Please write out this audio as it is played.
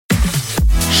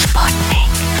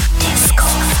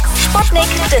Sputnik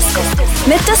Disco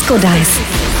mit Disco Dice.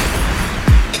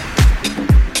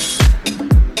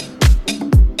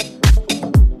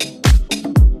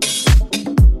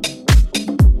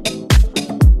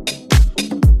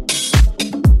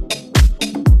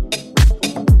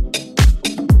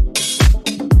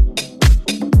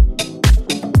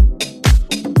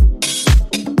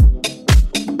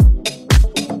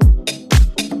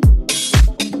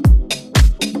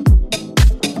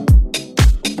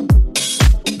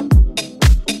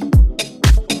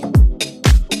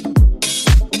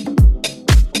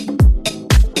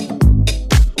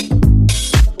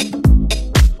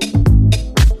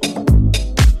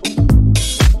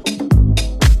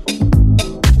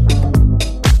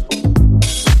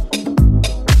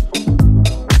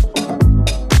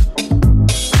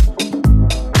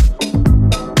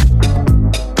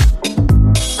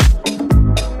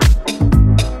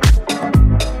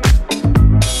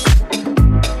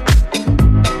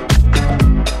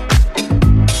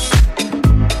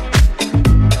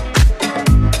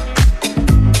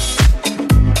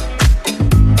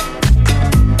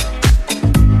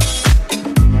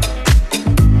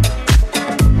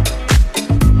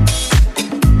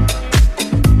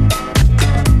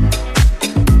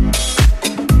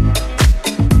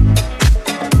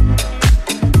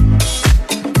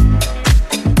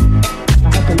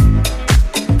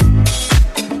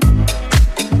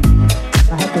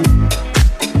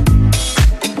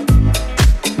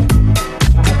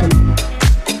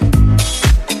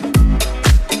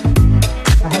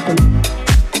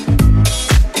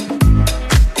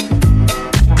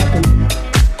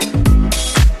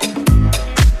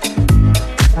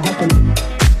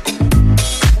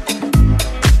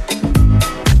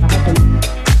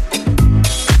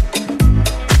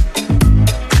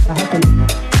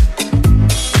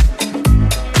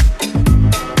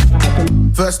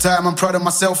 First time, I'm proud of my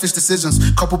selfish decisions.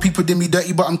 Couple people did me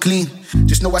dirty, but I'm clean.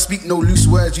 Just know I speak no loose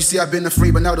words. You see, I've been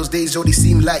afraid, but now those days, yo, they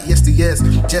seem like yesteryears.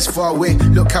 Just far away,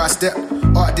 look how I step.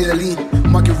 Art did a lean,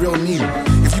 muggy real mean.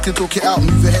 If you can talk it out,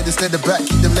 move ahead instead of back.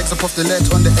 Keep them legs up off the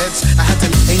ledge, on the edge. I had to,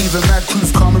 ain't even mad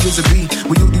proof, karma is a B.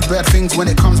 We all do bad things, when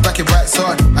it comes back, it bites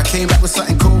hard. I came back with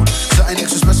something cold, something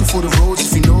extra special for the roads.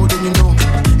 If you know, then you know.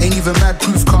 Ain't even mad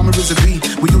proof, karma is a B.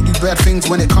 We all do bad things,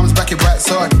 when it comes back, it bites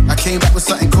hard. I came back with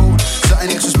something cold, something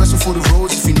extra special for the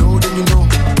roads. If you know, then you know.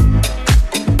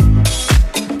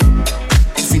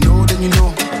 If you know, then you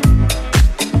know.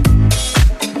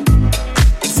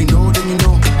 If you know, then you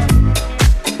know.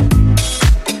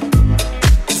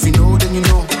 If you know, then you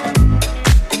know.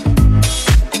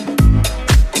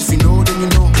 If you know, then you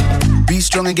know. Be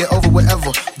strong and get over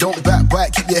whatever. Don't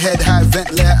backbite, keep your head high,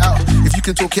 vent, let it out. If you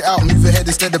can talk it out, move ahead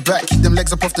instead of back. Keep them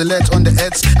legs up off the ledge, on the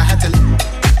edge. I had to.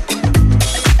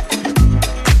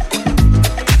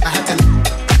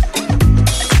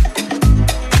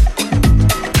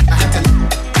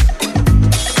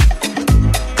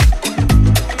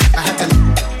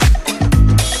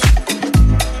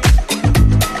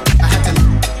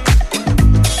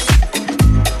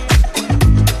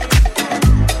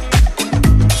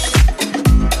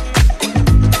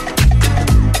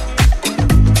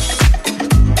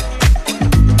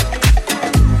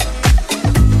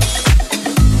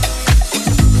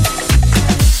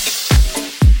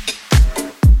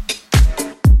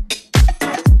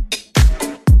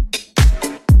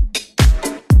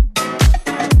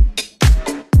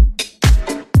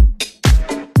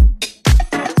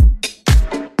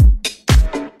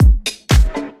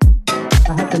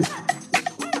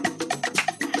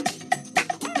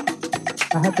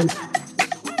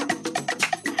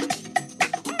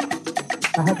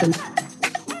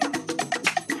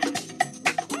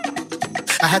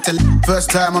 First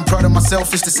time, I'm proud of my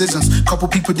selfish decisions. Couple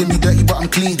people did me dirty, but I'm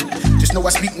clean. Just know I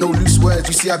speak no loose words.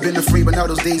 You see, I've been afraid, but now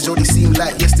those days, yo, they seem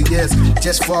like yesteryears.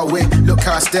 Just far away, look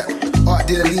how I step. Art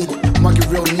did a lean, muggy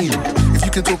real mean. If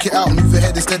you can talk it out, move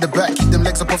ahead instead of back. Keep them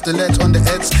legs up off the ledge, on the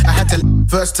edge. I had to.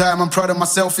 First time, I'm proud of my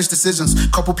selfish decisions.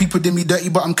 Couple people did me dirty,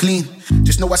 but I'm clean.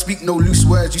 Just know I speak no loose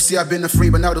words. You see, I've been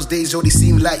afraid, but now those days, yo, they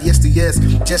seem like yesteryears.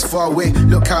 Just far away,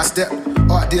 look how I step.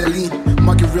 Art did a lean,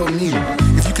 muggy real mean.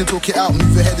 If you can talk it out,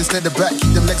 move ahead instead of back.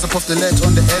 Keep them legs up off the ledge,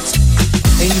 on the edge.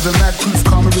 Ain't even mad proof,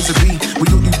 karma is a B. We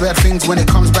all do bad things, when it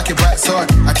comes back, it bites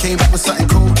hard. I came back with something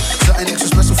cold, something extra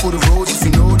special for the roads. If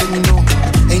you know, then you know.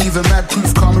 Ain't even mad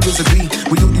proof, karma is a B.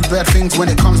 We all do bad things, when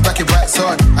it comes back, it bites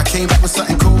hard. I came back with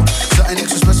something cold, something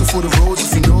extra special for the roads.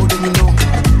 If you know, then you know.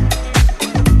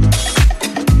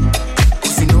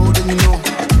 If you know, then you know.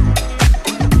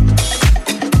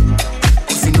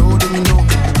 If you know, then you know.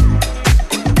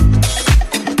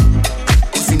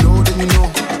 If you know, then you know.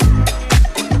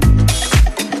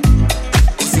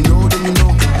 If you know, then you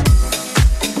know.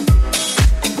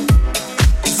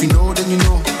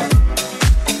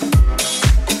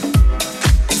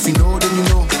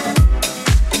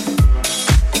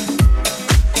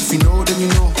 know, then you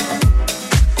know.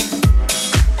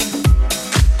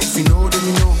 If you know, then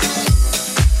you know.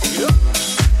 Get up.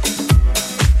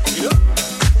 Get up.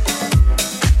 Get up.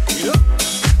 Get up.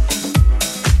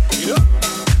 Get up.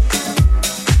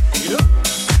 Get up.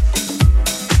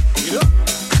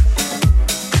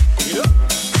 Get up.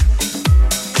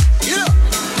 Get up.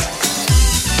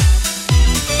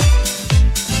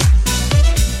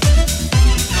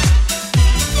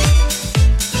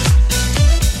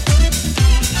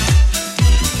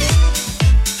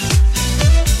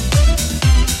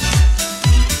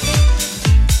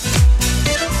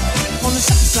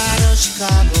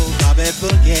 Chicago, Bobby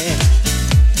Boogie.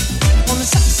 On the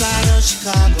south side of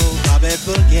Chicago, Bobby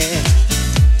Boogie.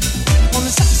 On the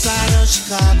south side of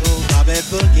Chicago, Bobby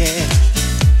Boogie.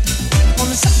 On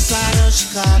the south side of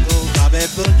Chicago, Bobby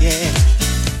Boogie.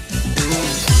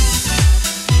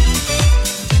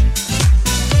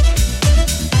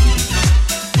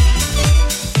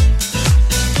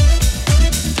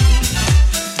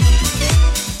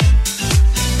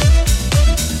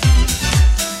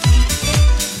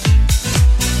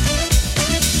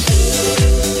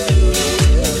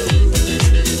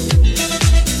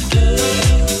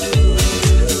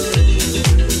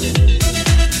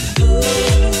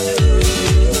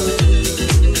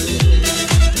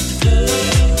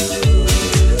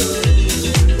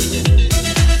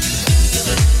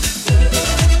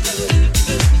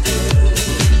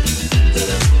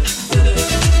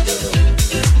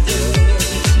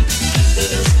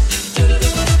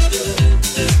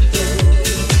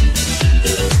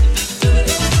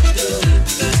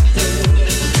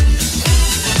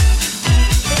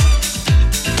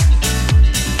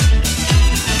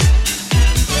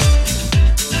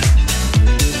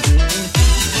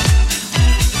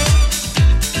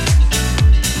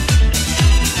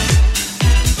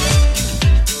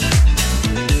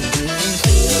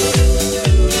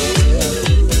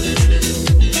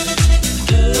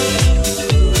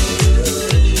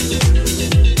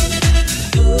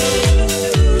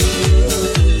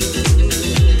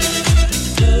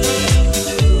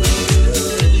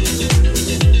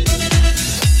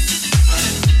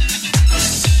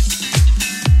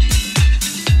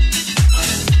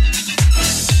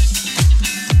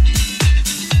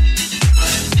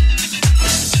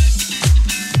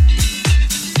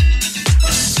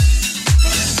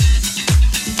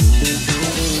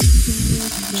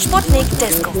 Sputnik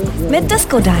Disco mit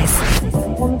Disco Dice.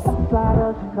 On the south side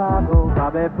of Chicago,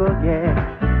 Bobby Boogie.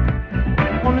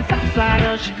 On the south side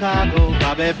of Chicago,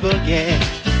 Bobby Boogie.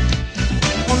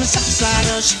 On the south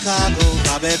side of Chicago,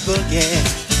 Bobby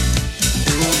Boogie.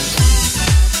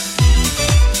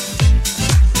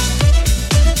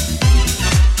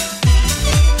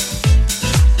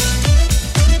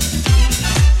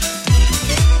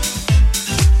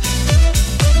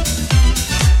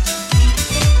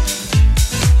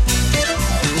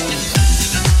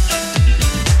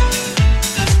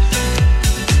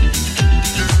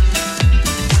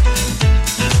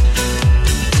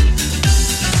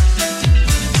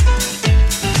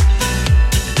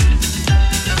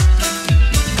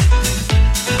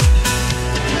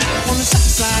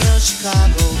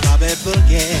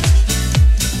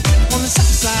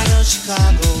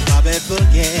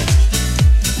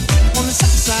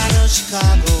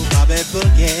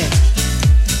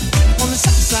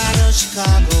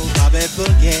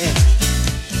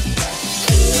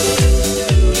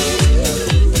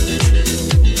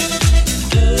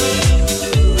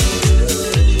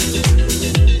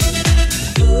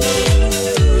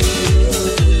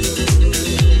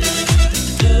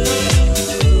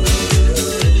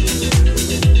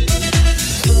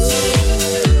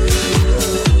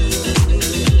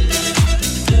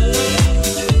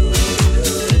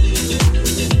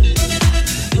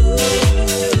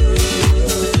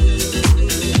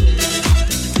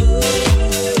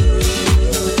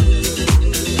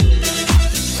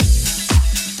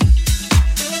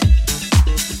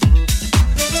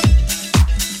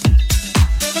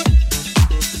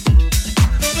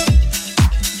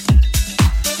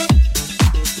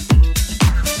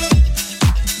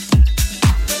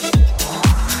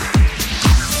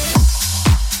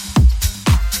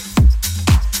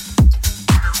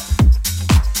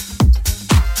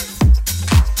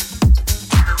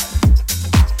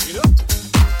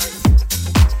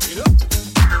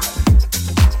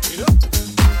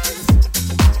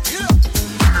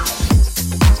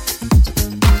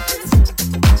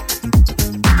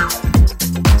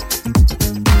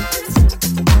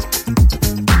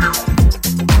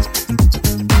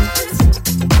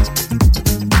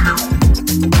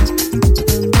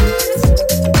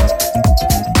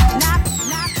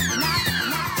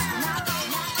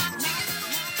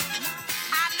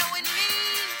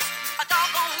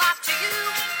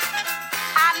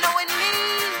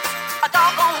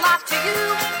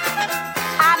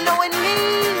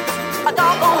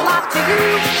 to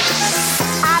you.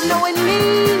 I know it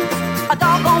means a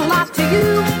doggone lot to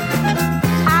you.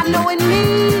 I know it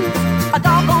means a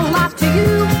doggone lot to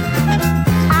you.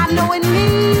 I know it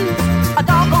means a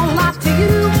doggone lot to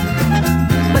you.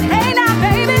 But hey now,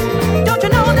 baby, don't you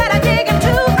know that I dig him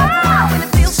too? Oh, and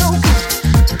it feels so good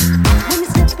when you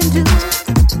slip into it.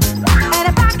 And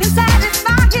if I can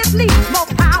satisfy his needs, more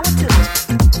power to it.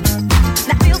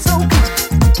 And I feel so good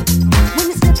when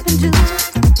you slip into it.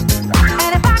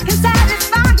 And if I can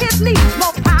satisfy his needs,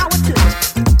 more power to it.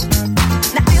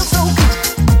 And I feel so good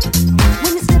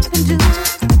when you slip into it.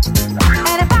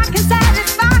 And if I can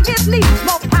satisfy his needs,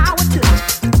 more power to it.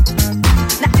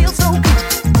 And I feel so good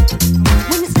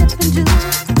when you slip into it.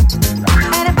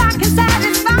 And if I can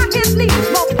satisfy his needs,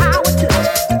 more power to it.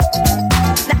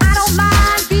 Now I don't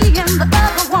mind being the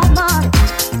other woman,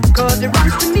 'cause it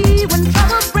runs to me when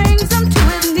trouble brings him to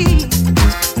his knees.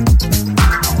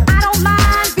 I don't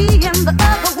mind being the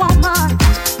other woman,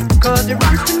 'cause it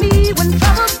runs to me when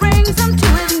trouble brings him to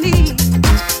his knees.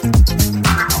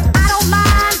 I don't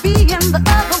mind being the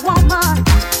other woman,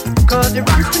 'cause it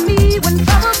runs to me when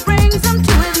trouble brings him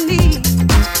to his knees.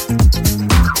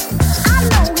 I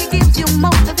know he gives you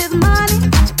most of his money,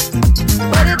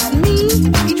 but it's me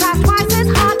he tries twice as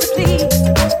hard to please.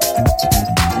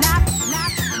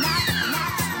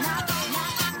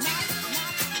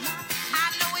 I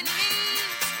know it means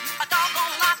a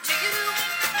doggone lot to you.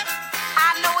 I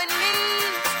know it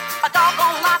means a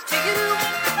doggone lot to you.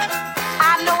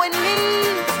 I know it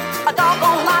means a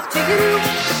doggone lot to you.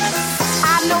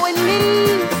 I know it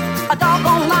means a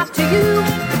doggone lot to you.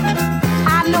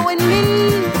 I know it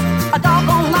means a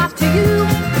doggone lot to you.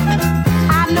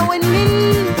 I know it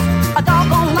means a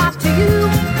doggone lot to you.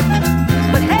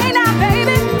 But hey now,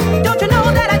 baby, don't you know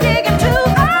that I dig him too?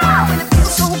 Oh, and it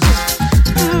feels so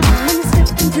good when you slip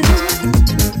into it.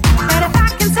 And if I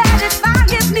can satisfy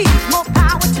his needs, more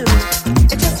power to it.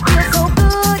 It just feels so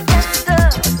good, yes it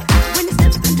does, when you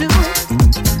slip into it.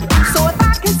 So if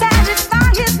I can satisfy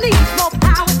his needs, more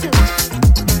power to it.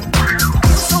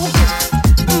 Feels so good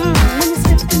when you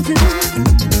slip into it.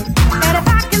 And if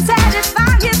I can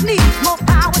satisfy his needs, more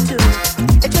power to it.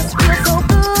 It just feels so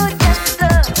good, yes it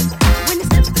does, when you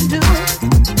slip into it.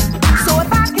 So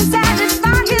if I can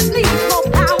satisfy his needs, more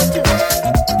power to it.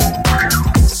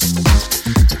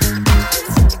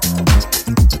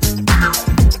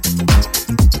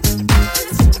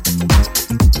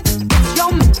 It's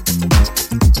your man.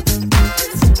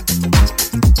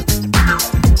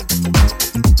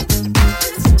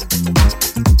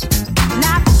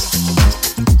 Now it's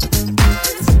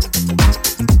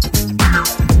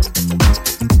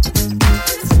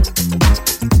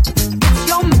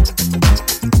your man.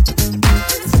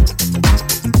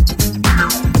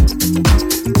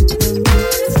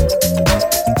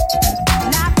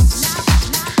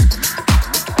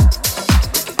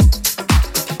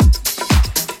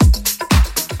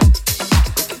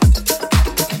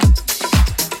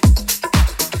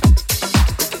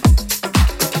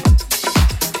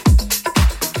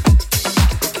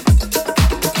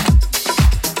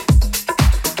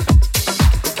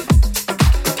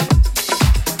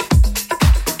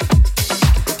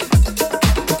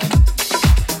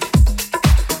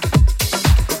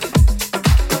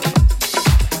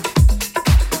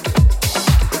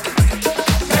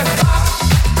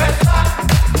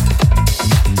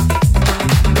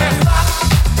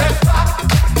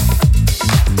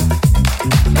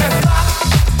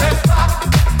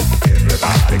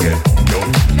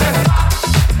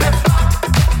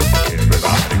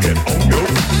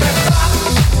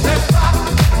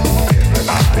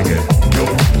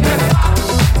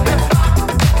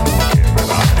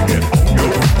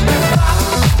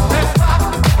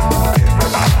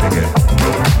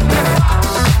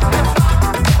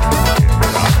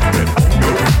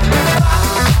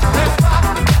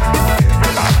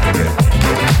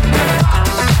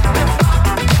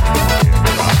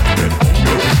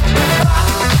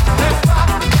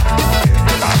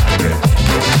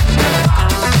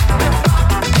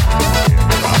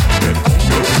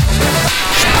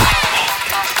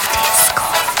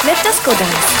 Mit Disco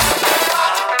Dance.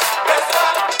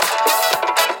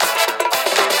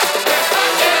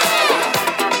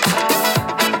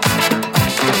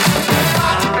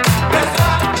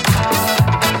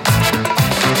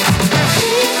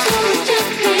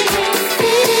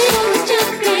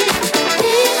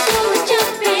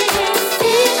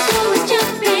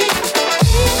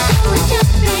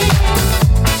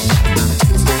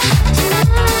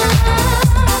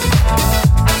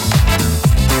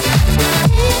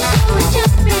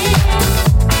 Jumping.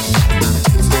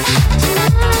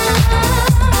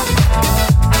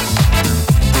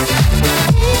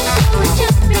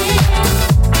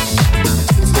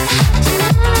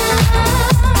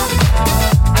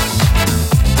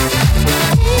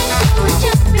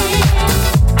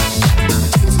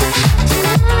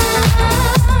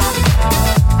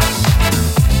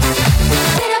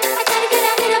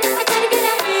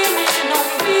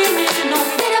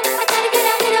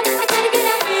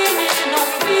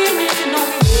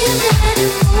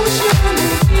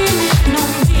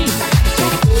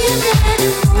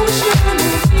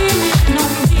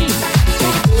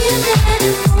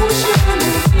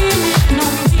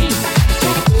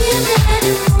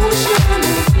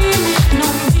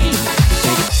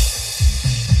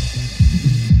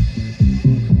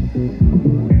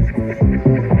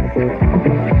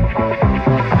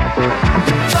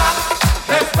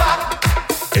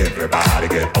 Everybody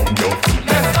get on your feet.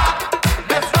 Let's rock,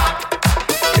 let's rock.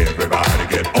 Everybody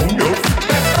get on your feet.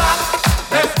 Let's rock,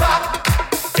 let's rock.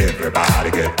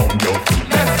 Everybody get on your feet.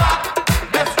 Let's rock,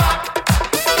 let's rock.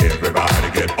 Everybody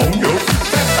get on your feet.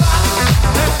 Let's rock,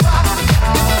 let's rock.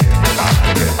 Everybody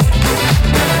get on your feet.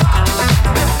 Let's rock,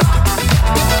 let's rock.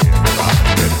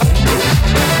 Everybody get on your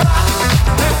feet. Let's rock,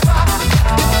 let's rock.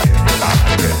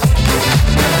 Everybody get on your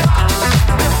feet. Let's rock,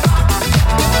 let's rock.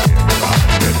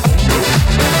 Everybody get on your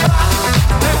feet. Let's rock,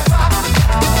 let's rock.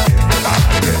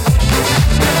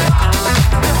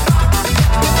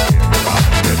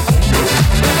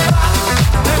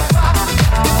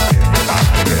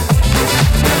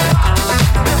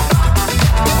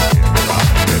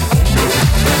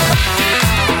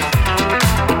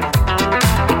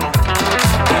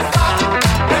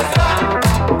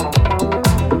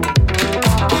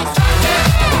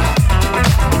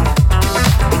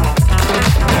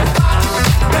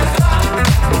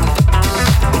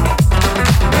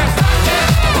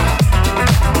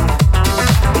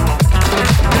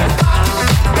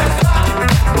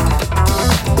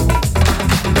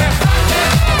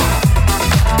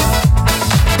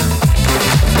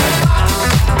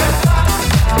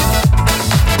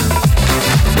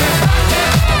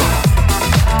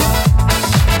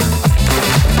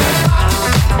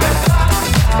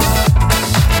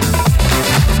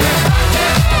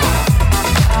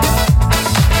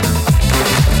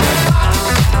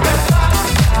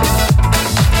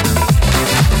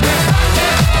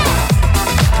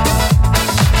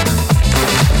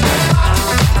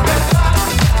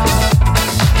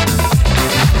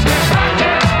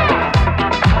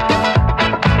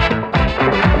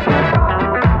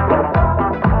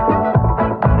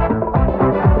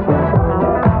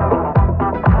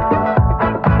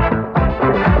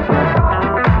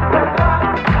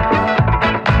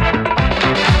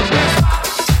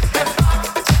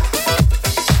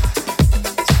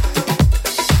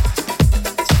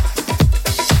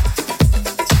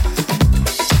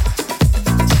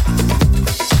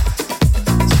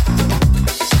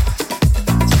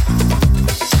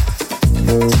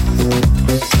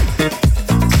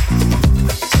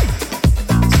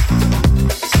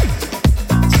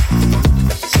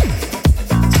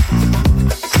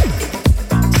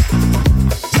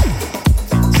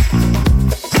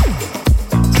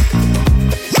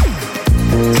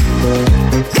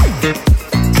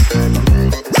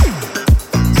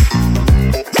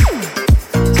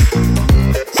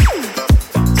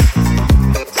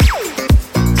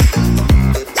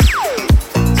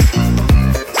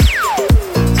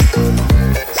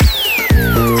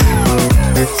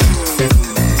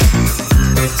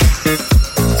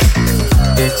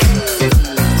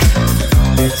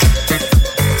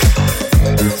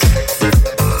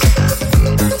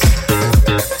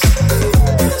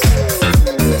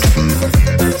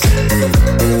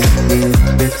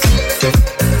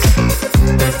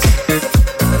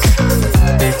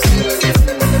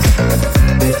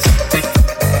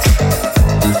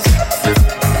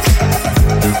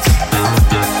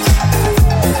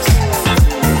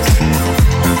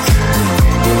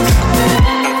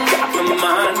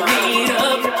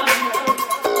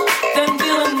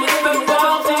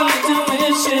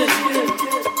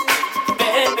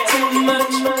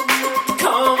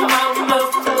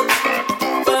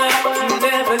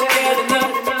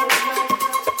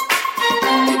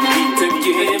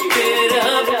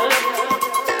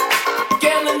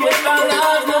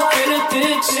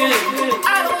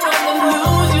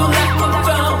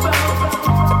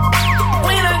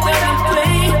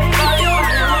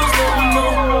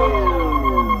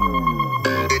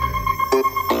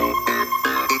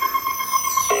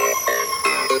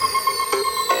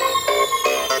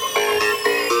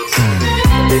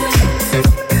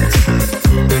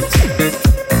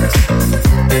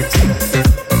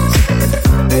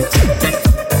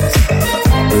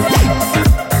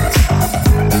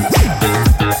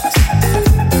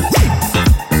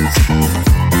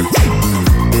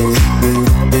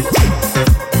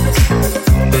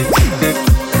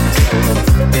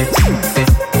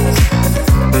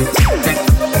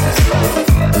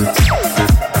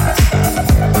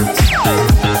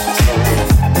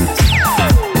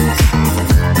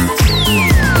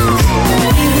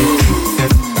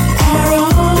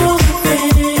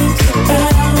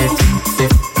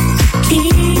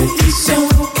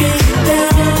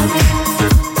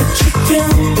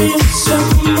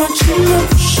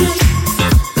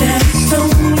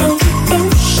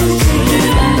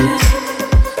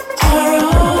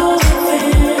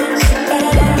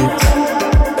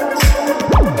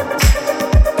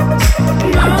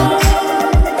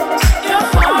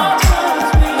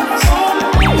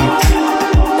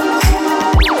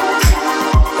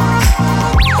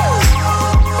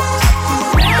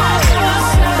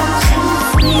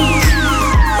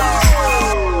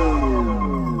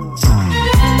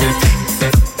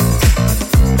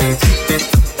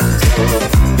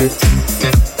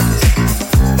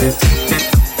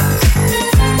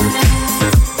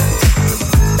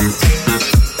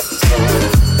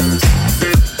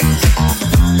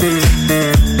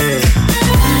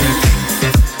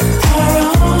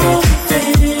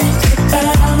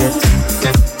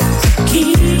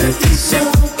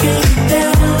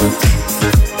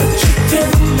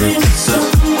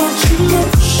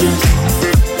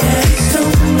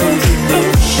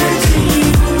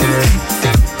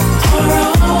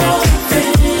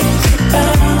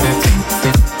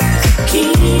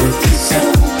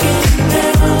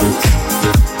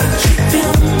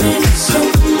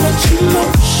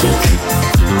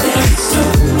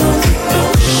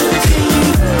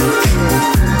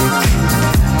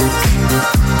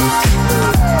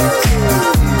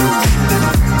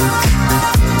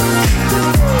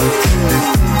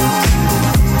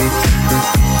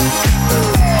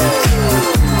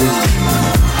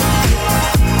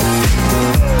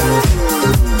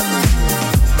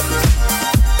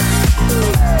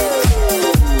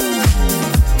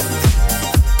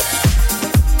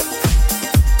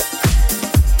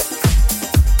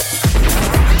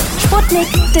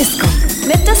 Disco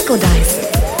mit Disco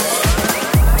Dice.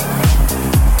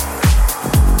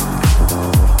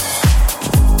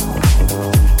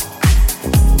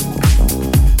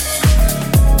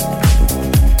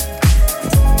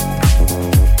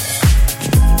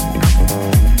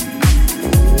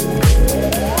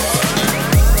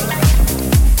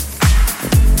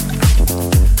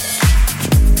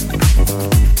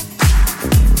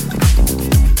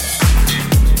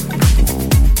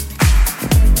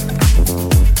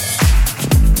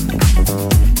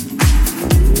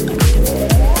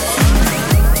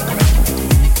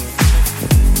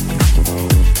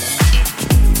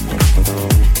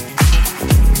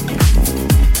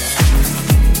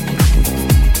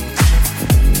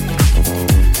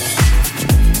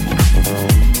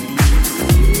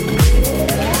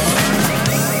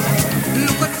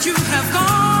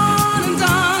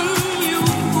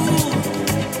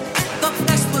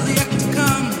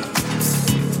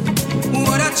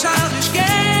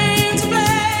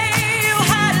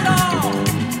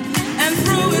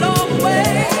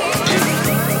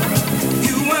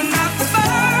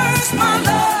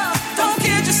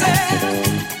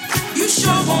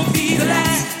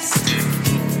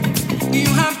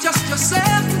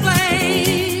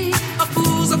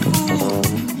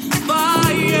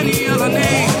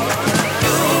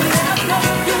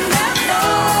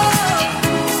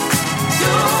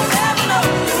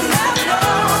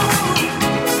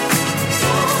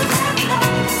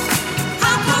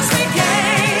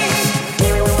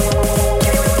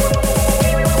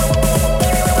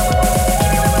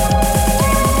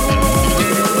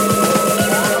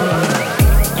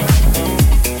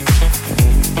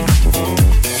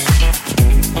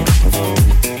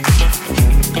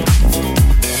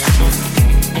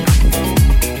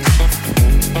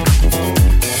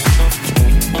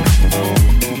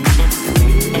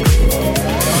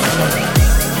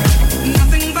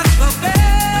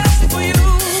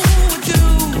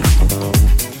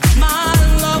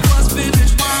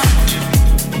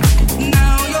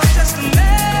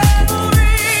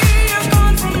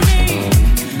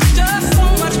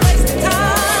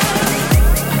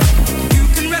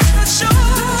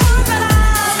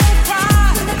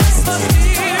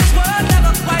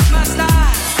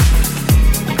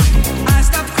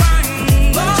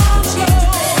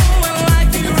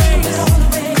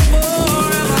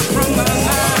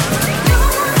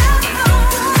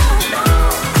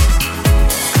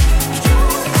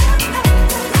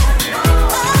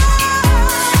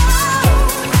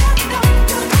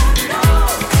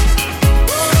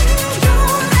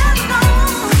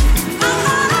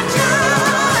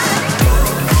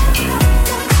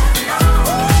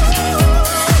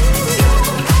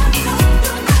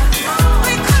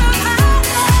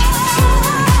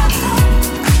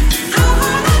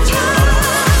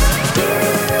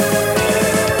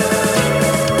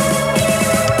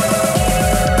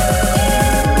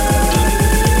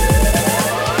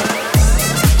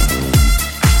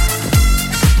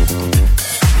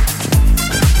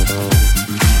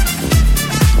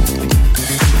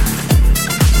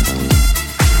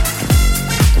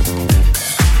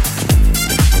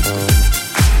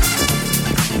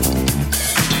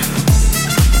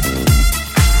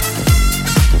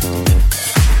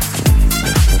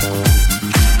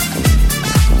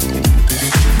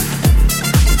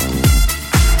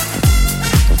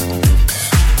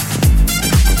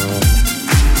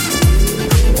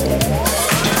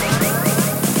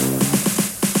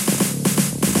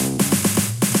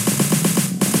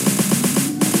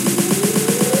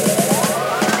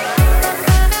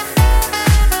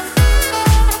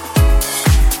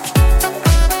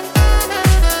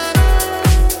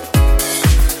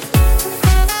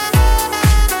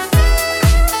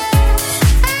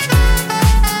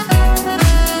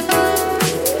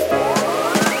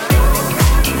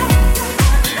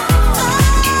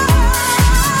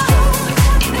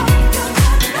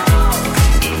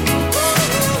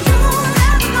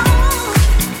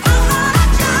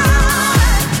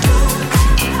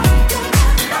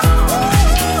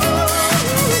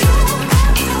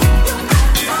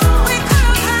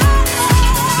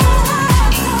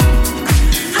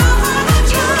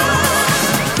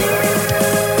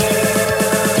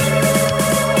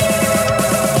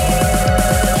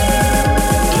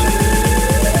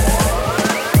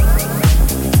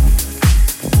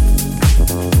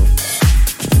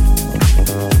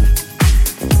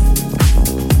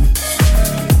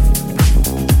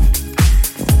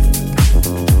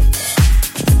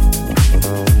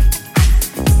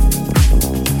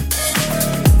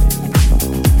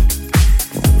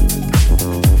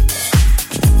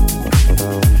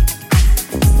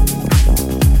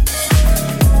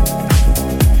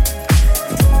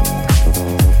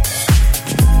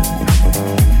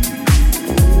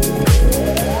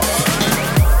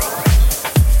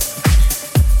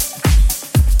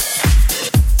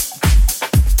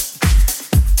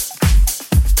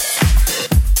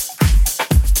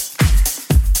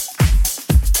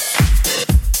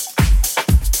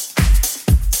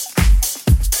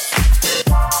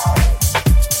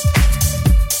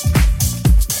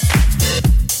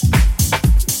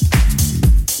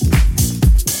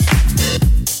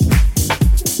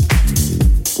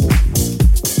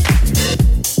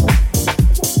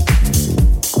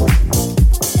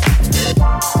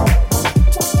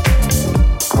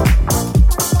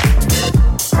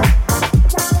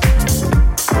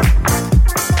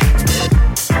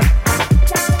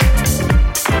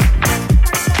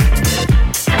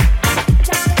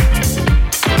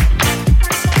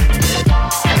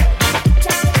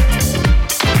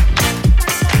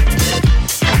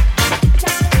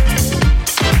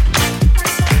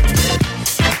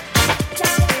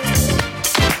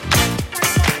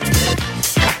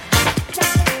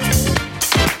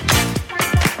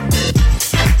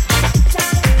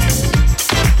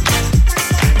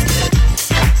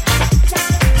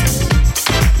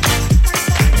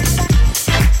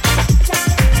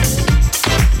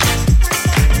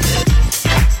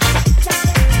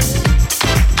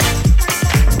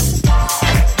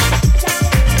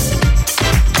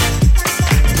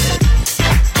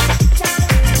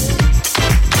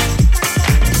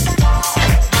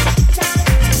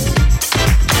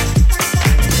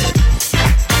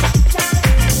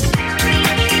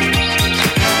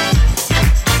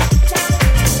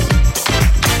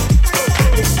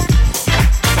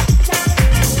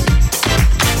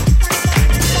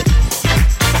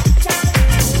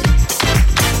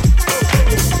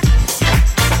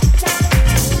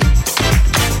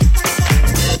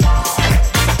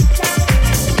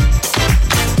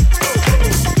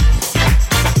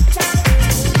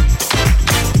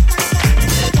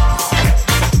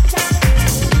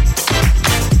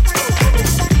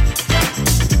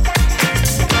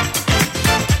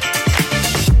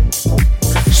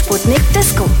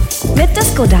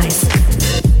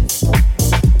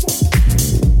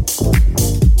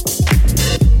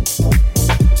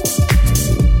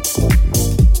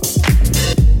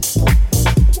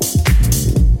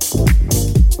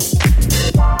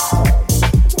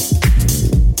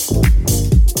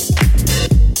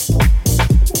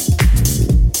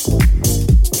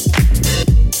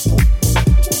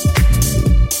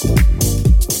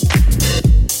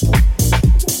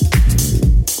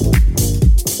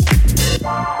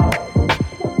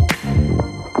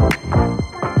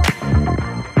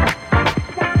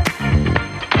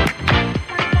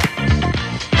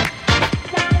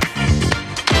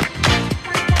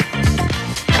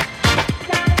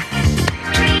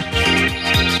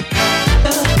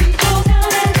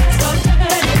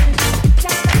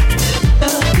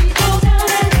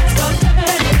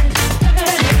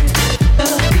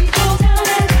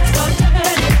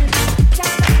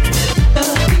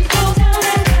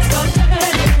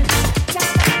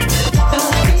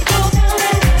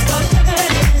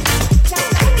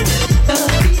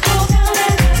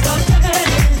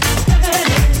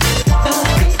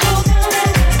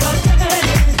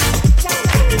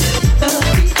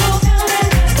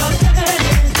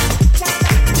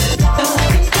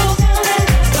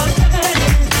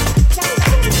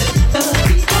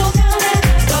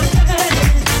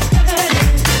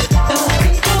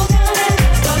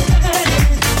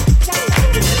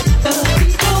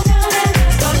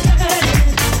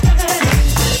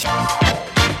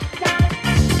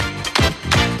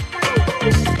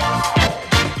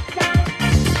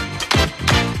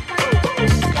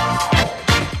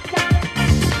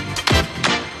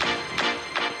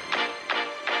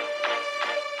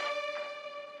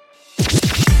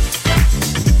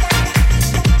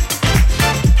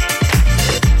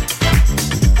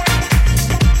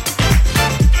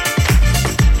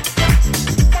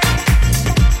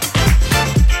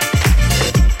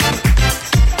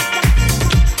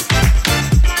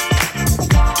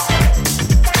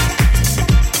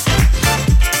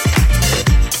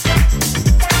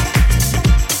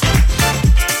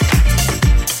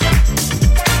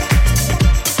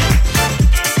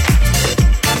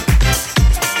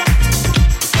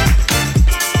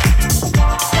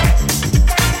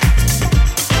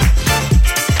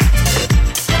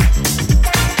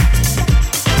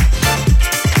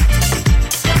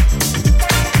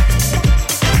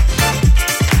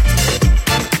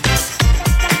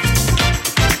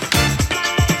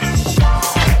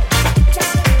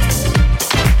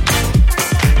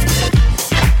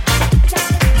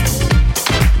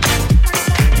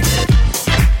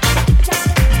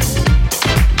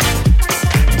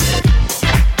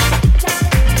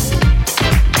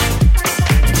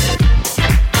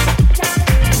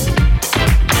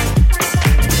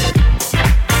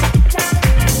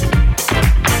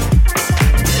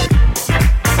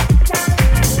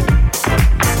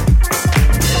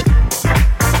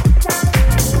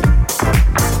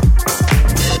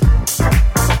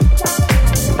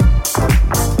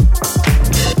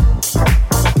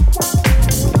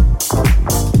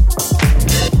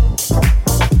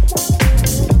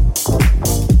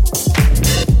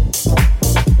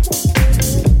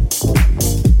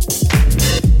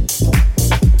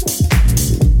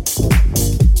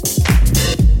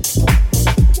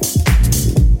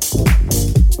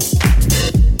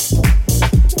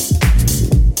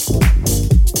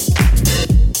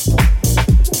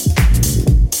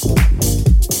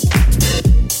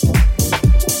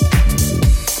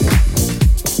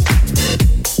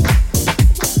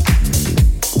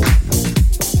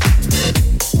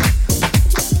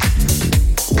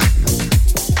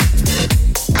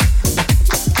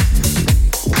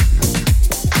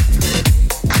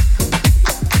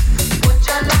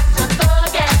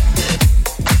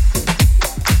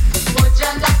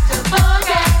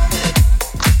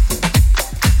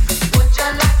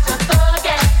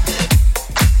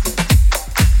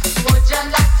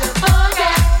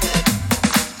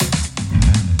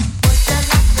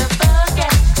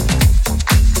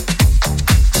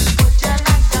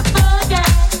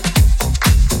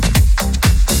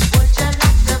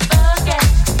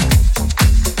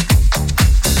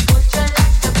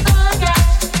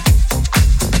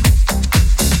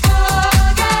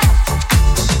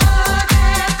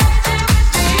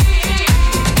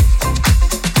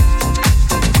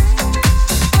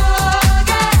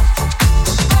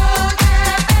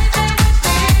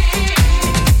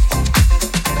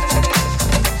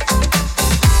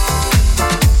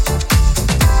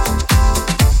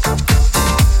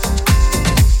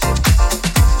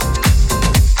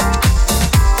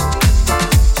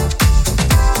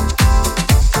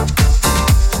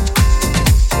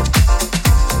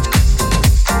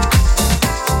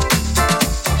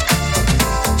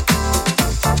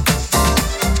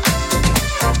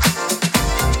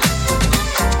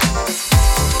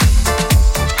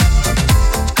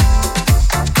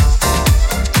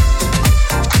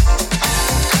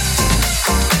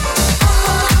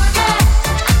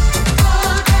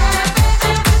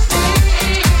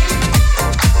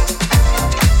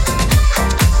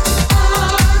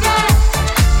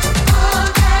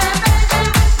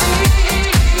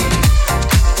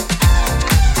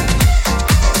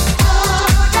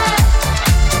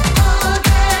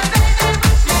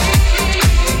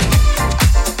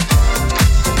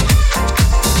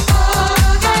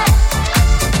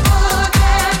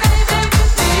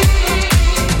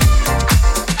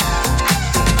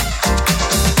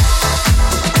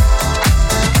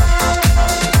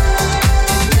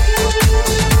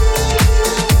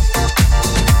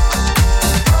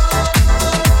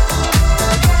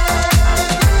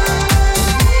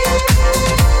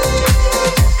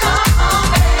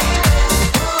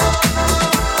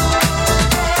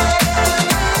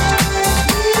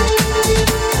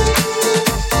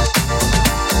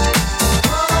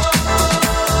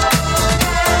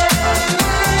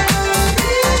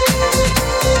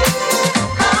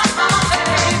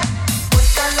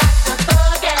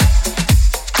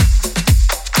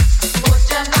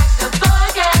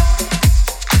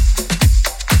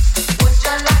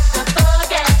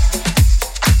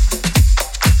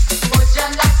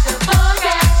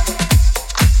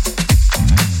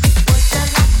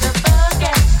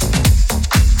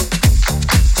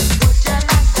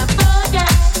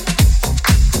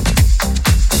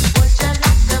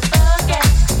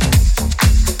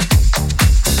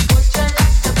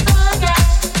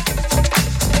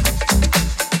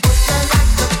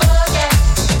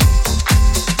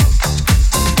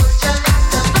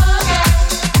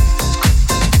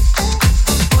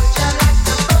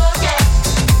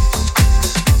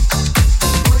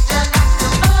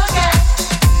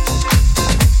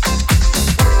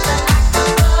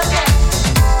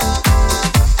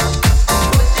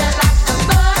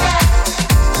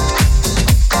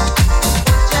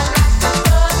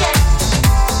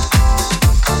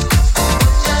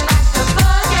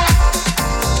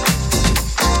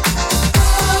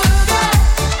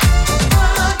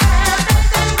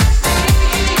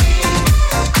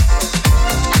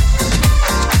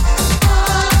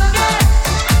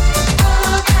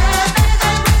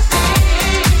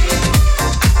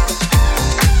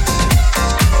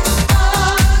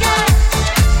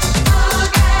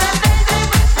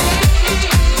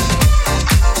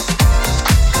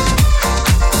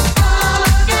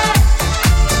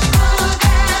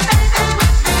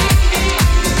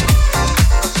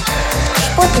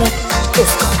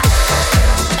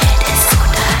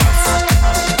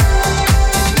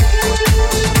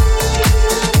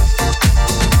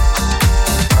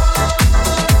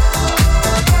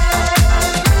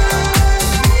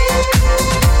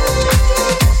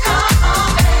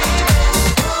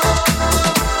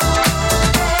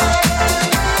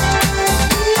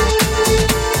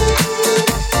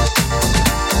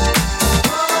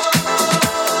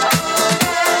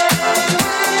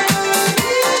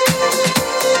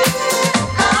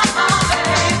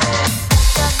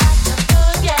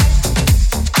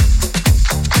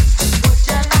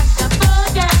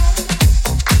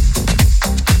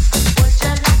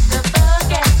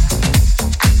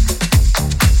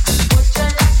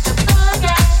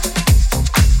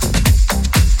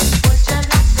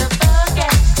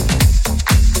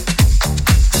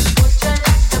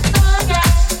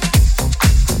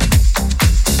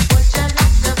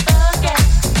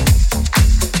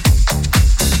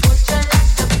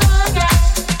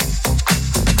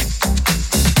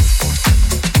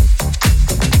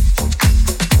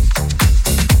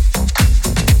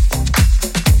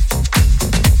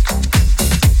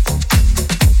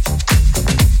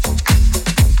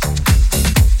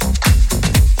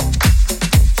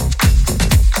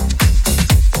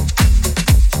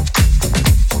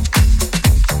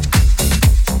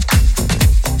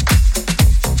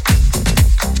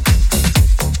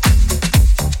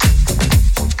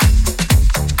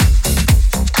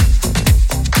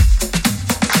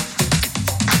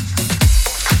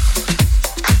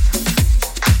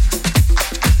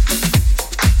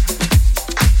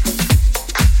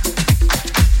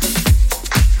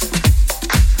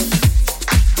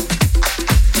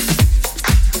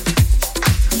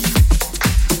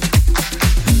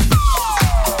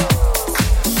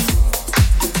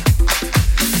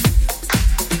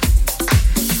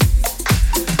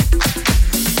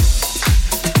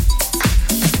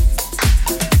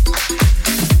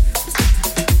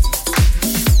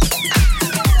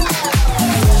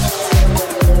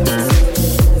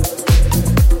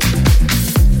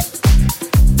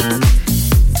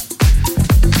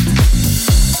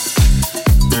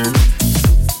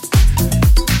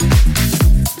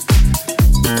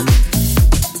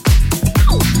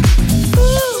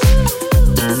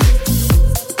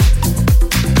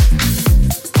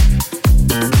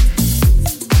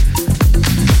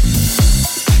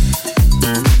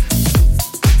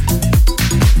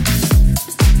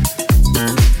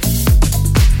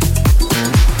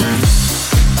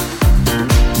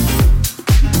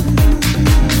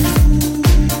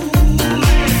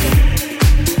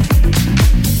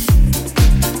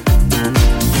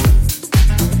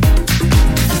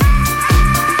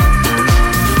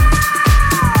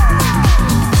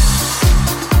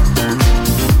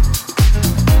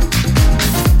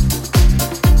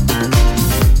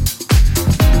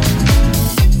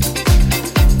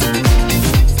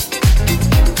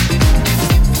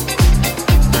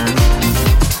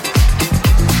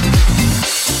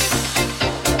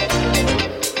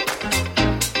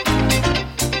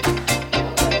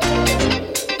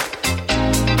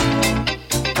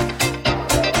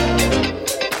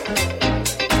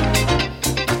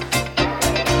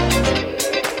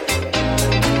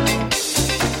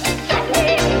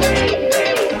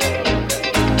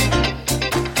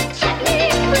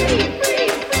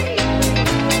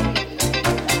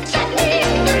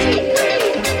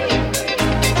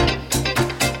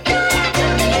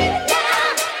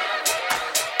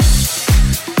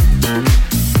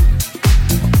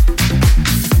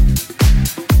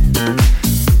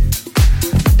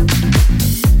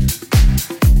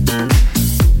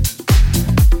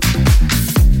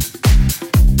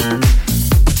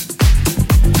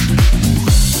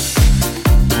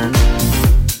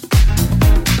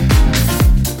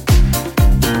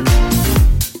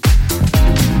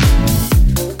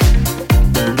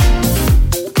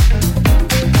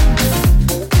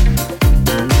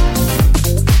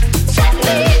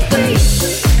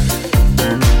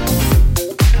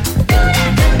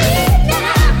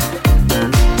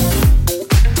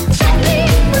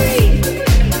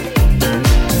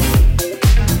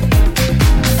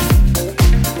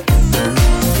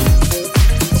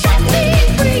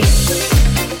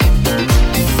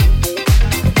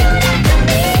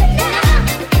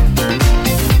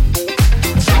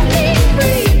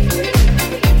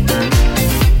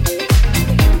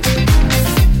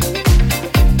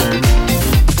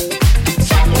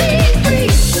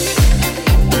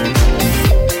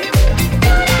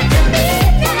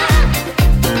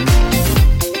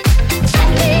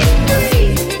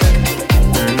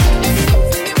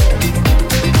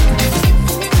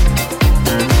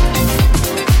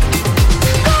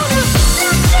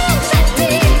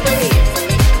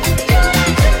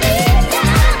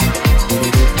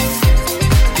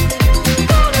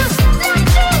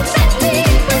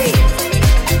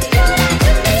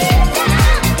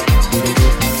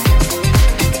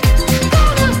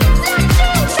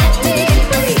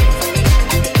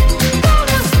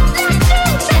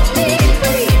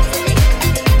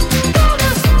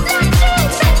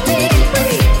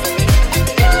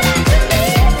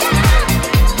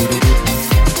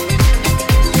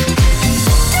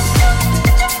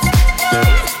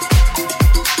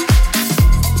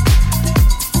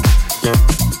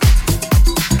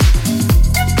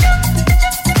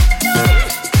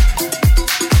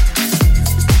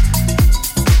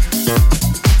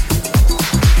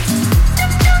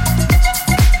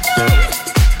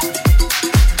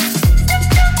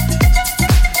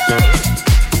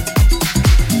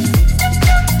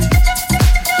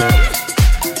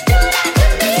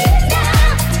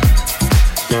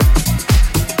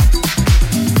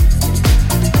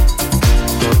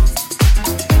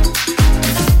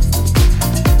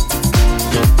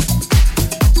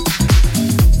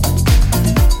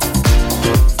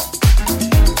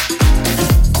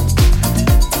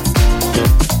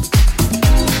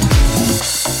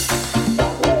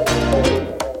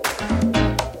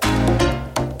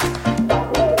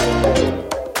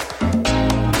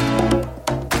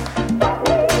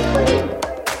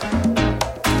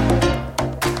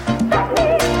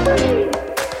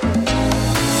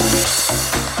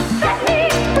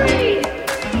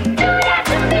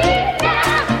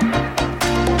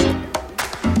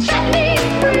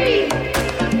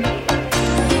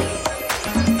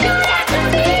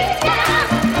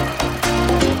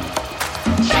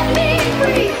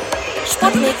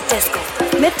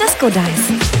 Disco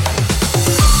Dice.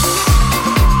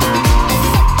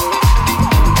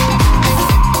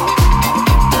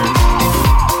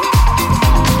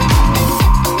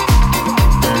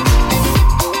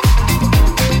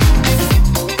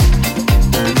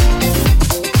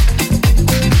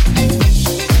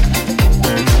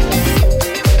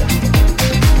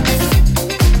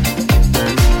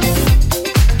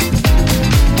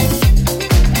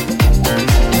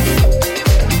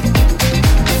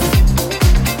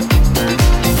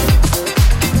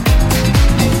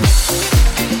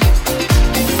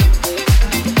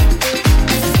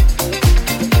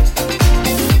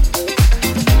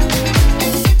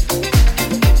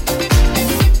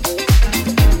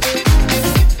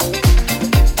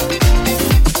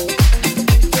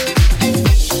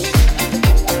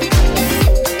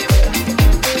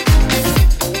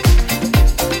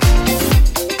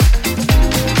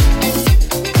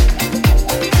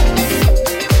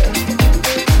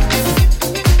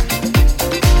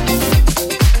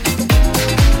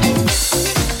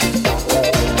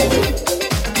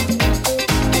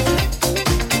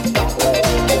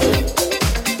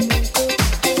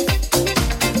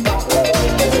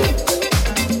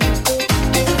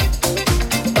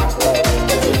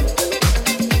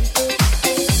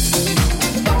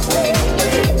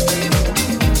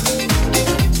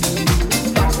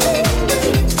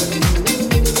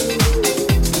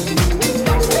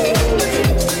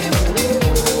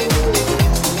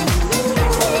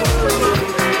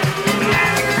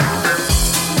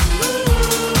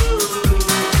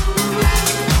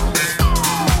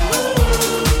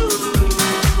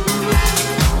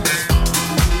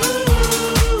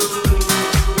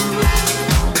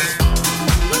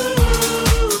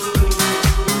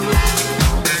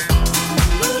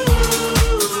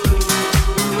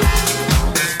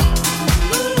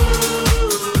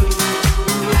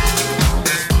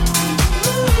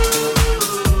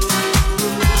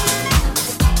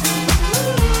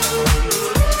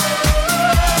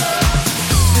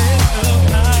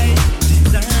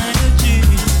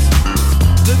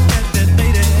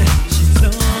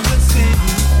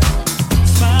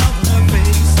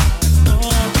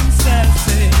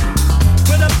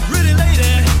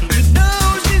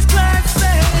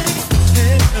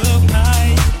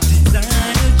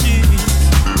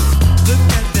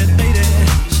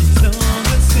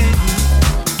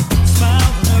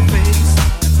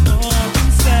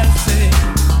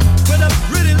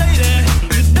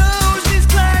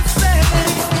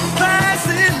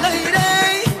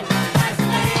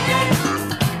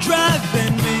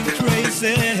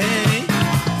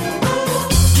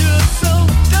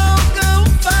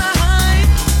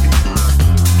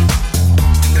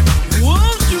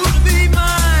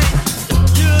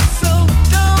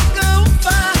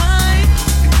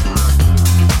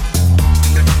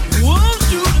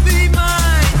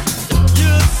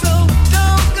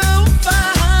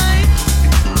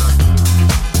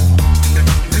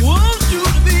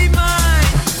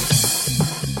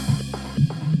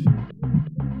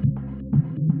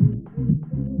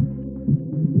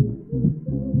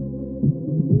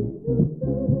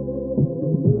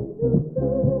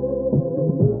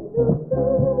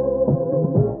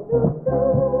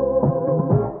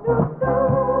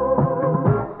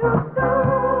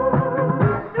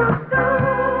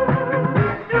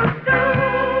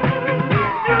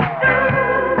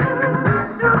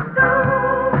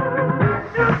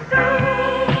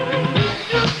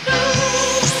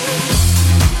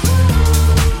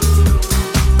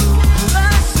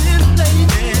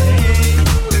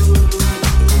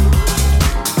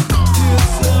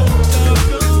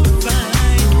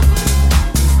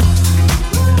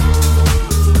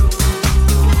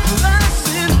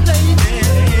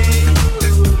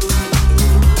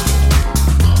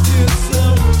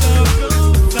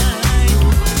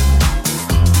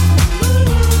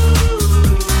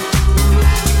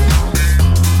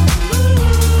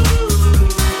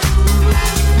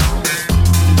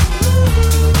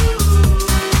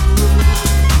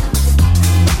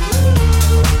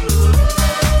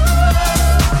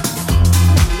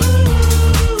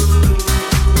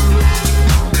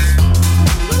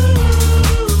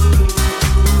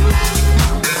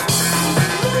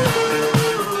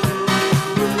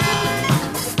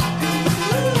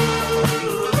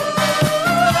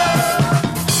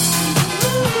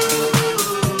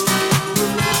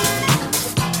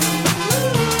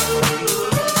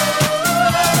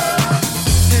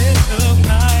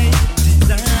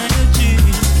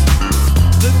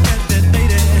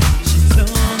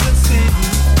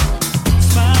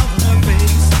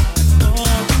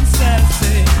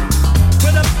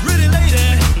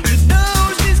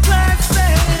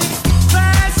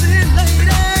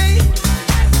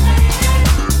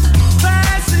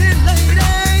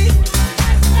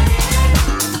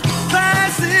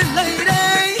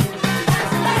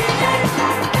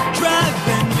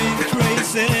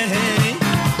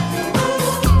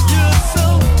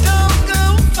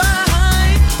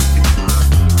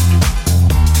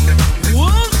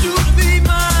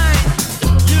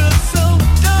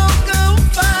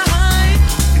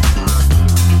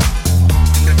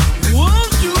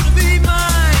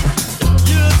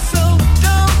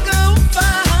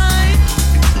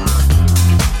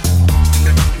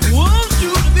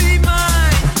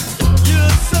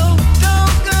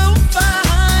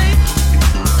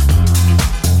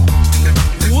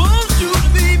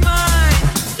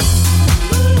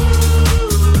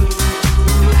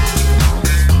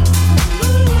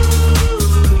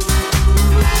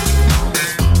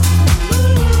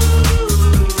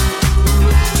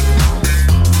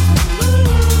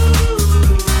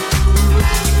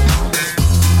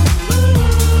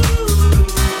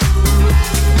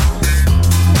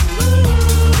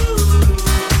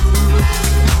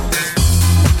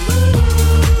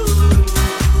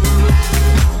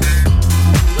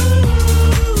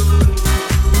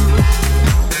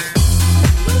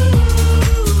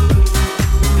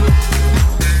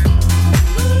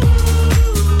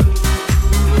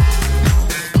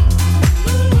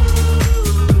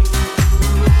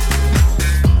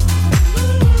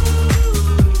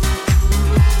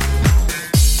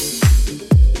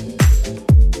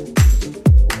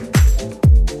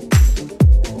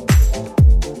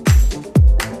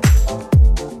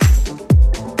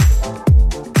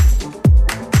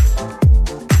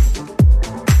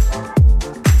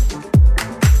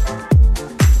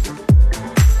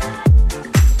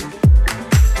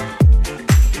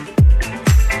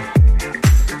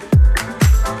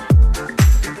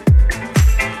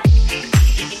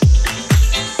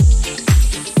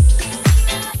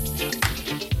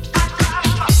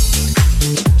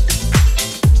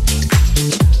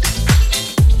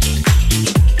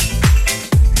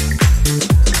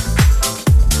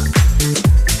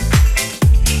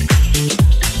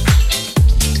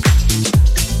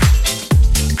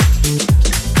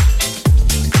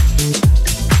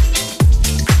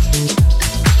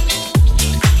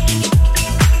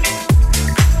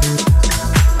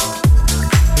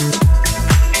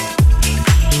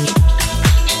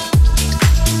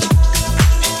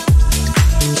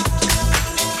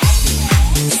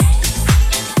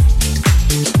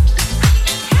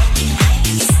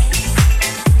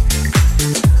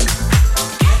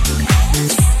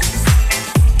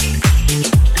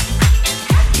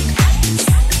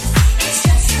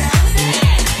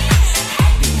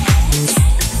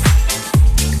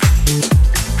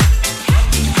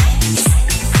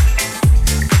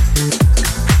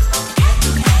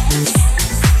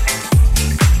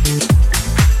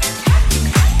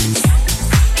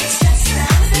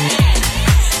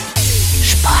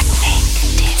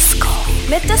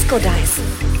 Disco Dice.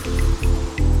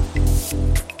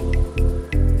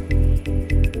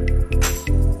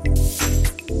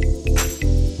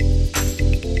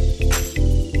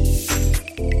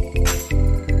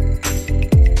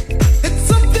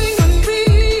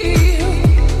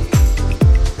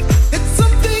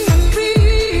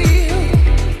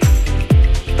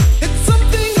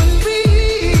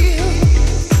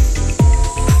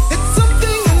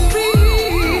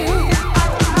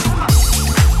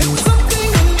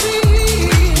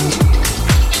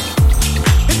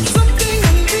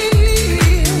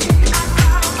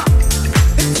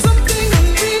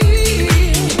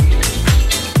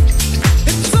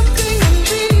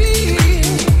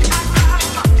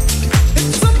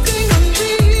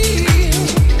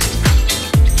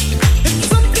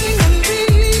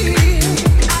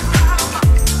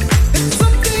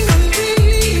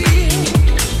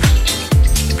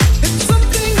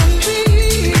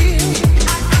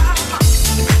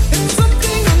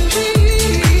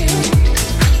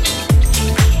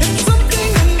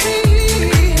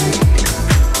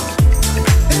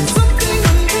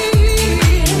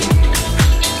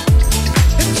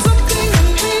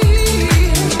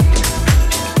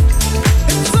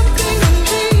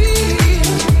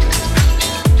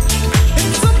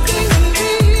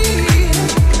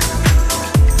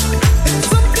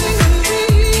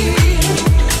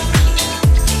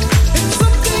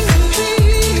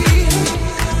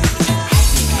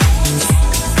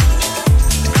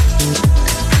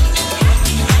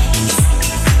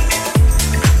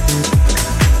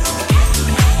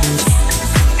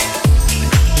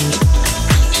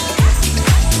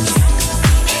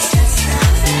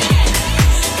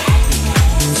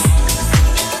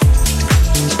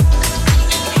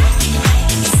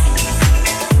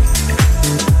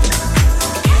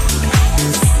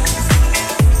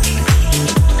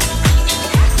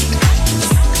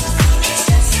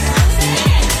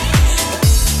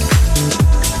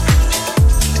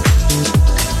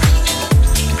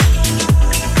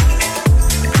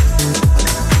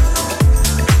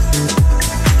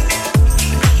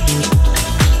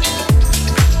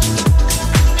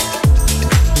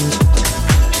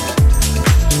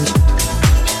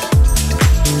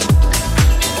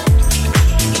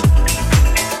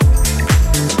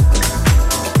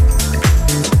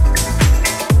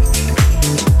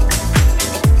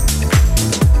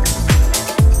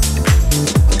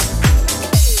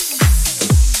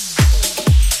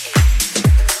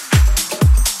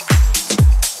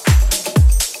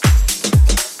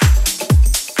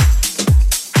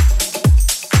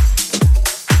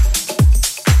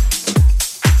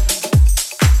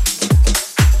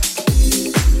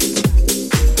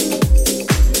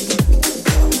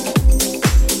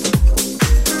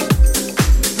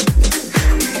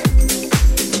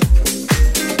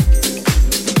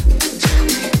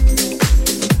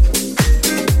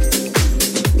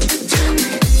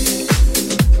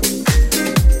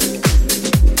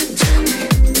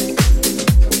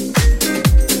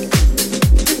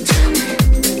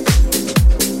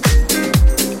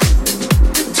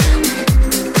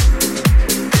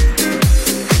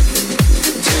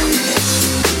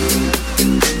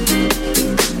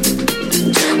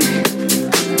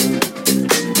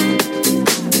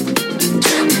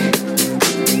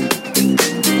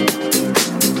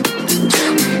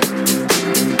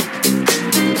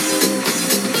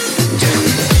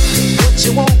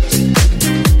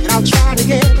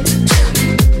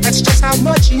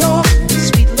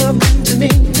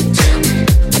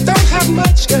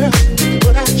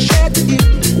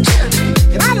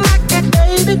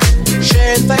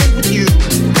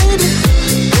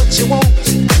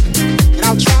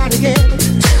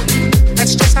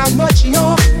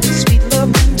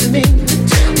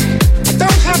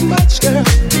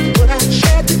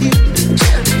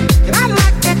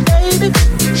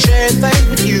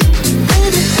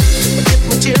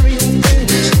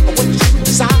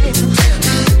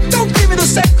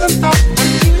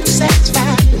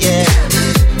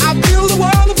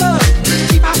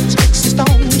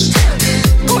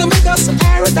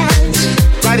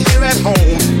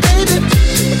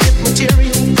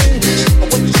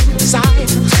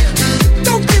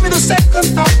 Second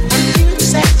thought, I'm here to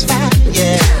satisfy,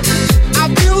 yeah.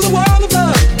 I feel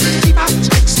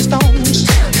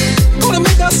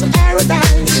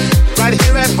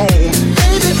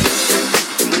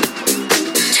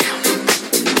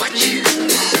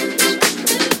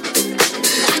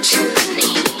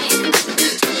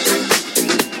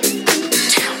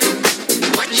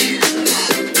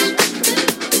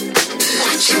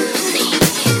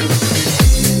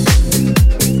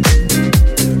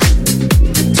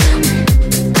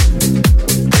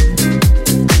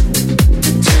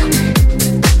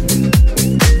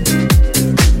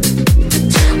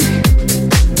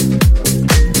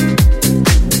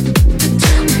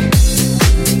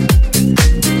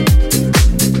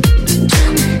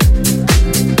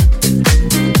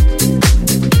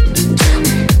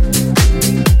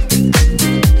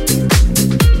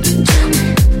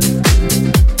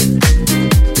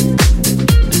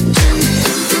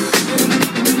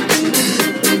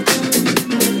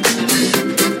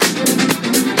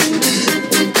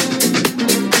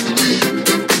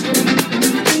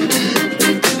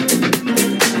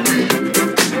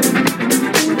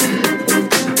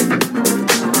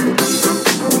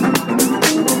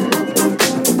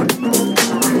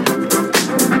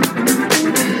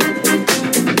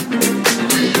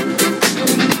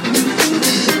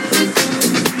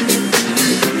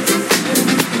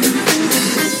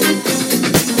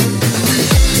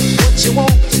what you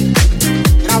want,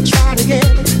 and I'll try to get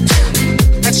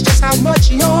it. That's just how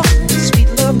much your sweet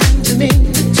love means to me.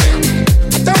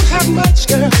 I don't have much,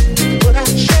 girl, but I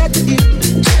shared with you,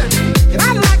 and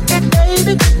I like that,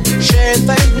 baby, sharing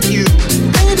things with you,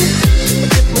 baby.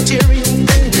 Forget material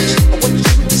things or what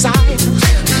you desire.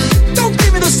 Don't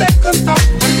give it a second thought.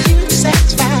 I'm here to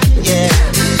satisfy, yeah.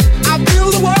 I'll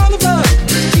build a world of love,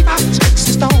 keep out sticks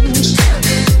and stones.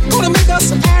 Gonna make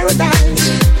us a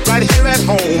paradise right here at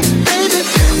home, baby.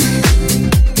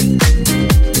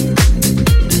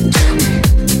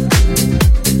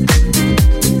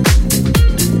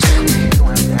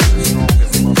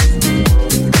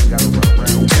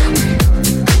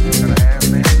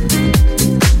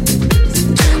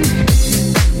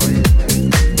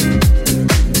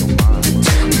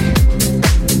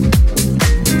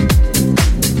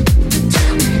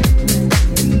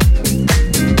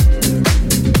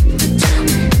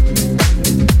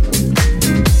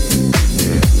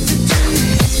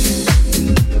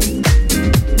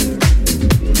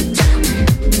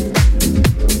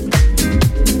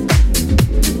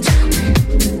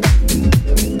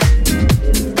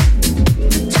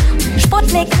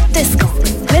 Disco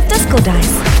mit Disco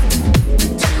Dice.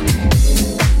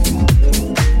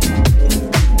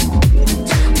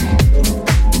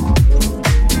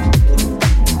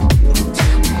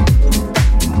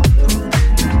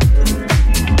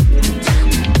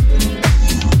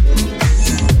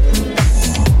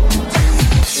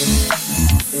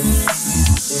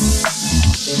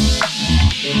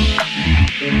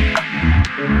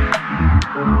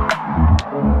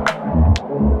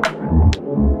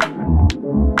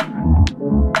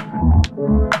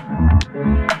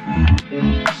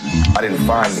 I didn't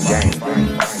find the game.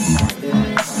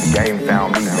 The game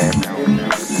found me, man.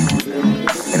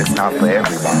 And it's not for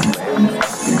everybody,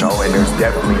 you know, and there's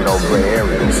definitely no gray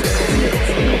areas.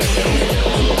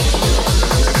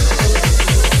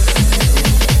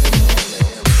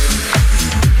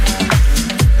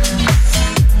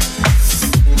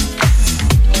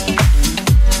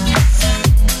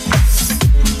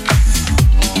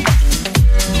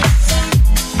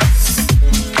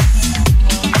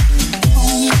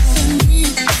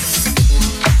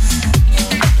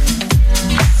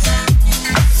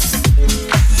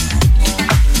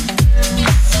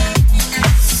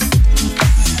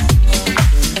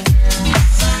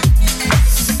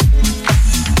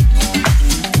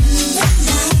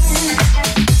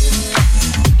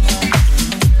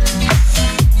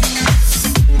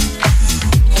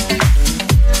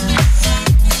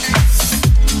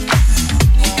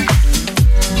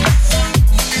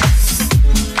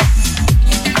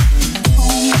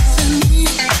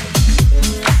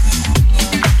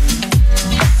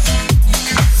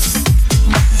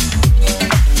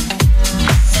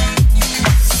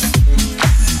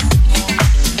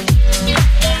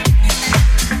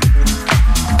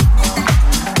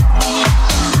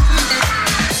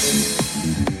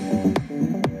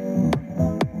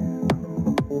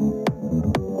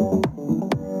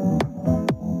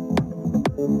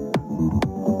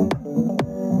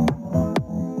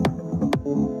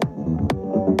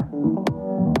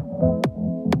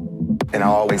 And I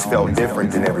always felt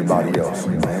different than everybody else,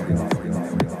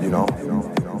 you know?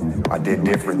 I did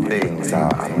different things,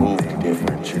 I moved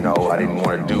different, you know? I didn't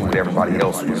want to do what everybody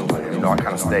else was doing, you know? I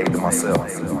kind of stayed to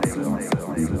myself.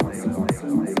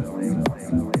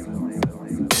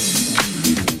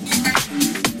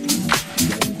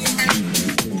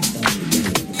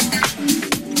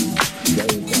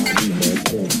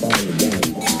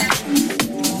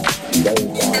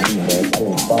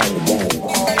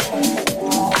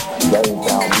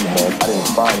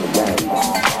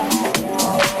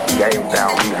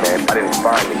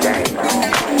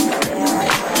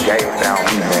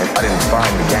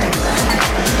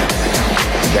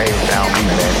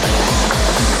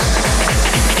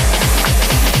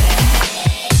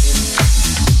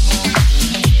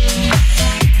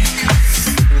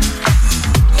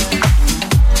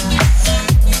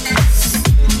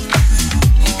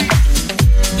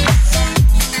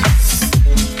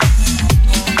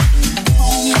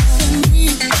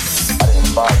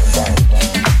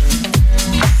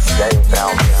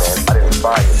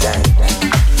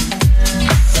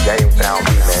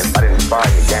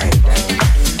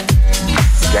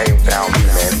 Game found me,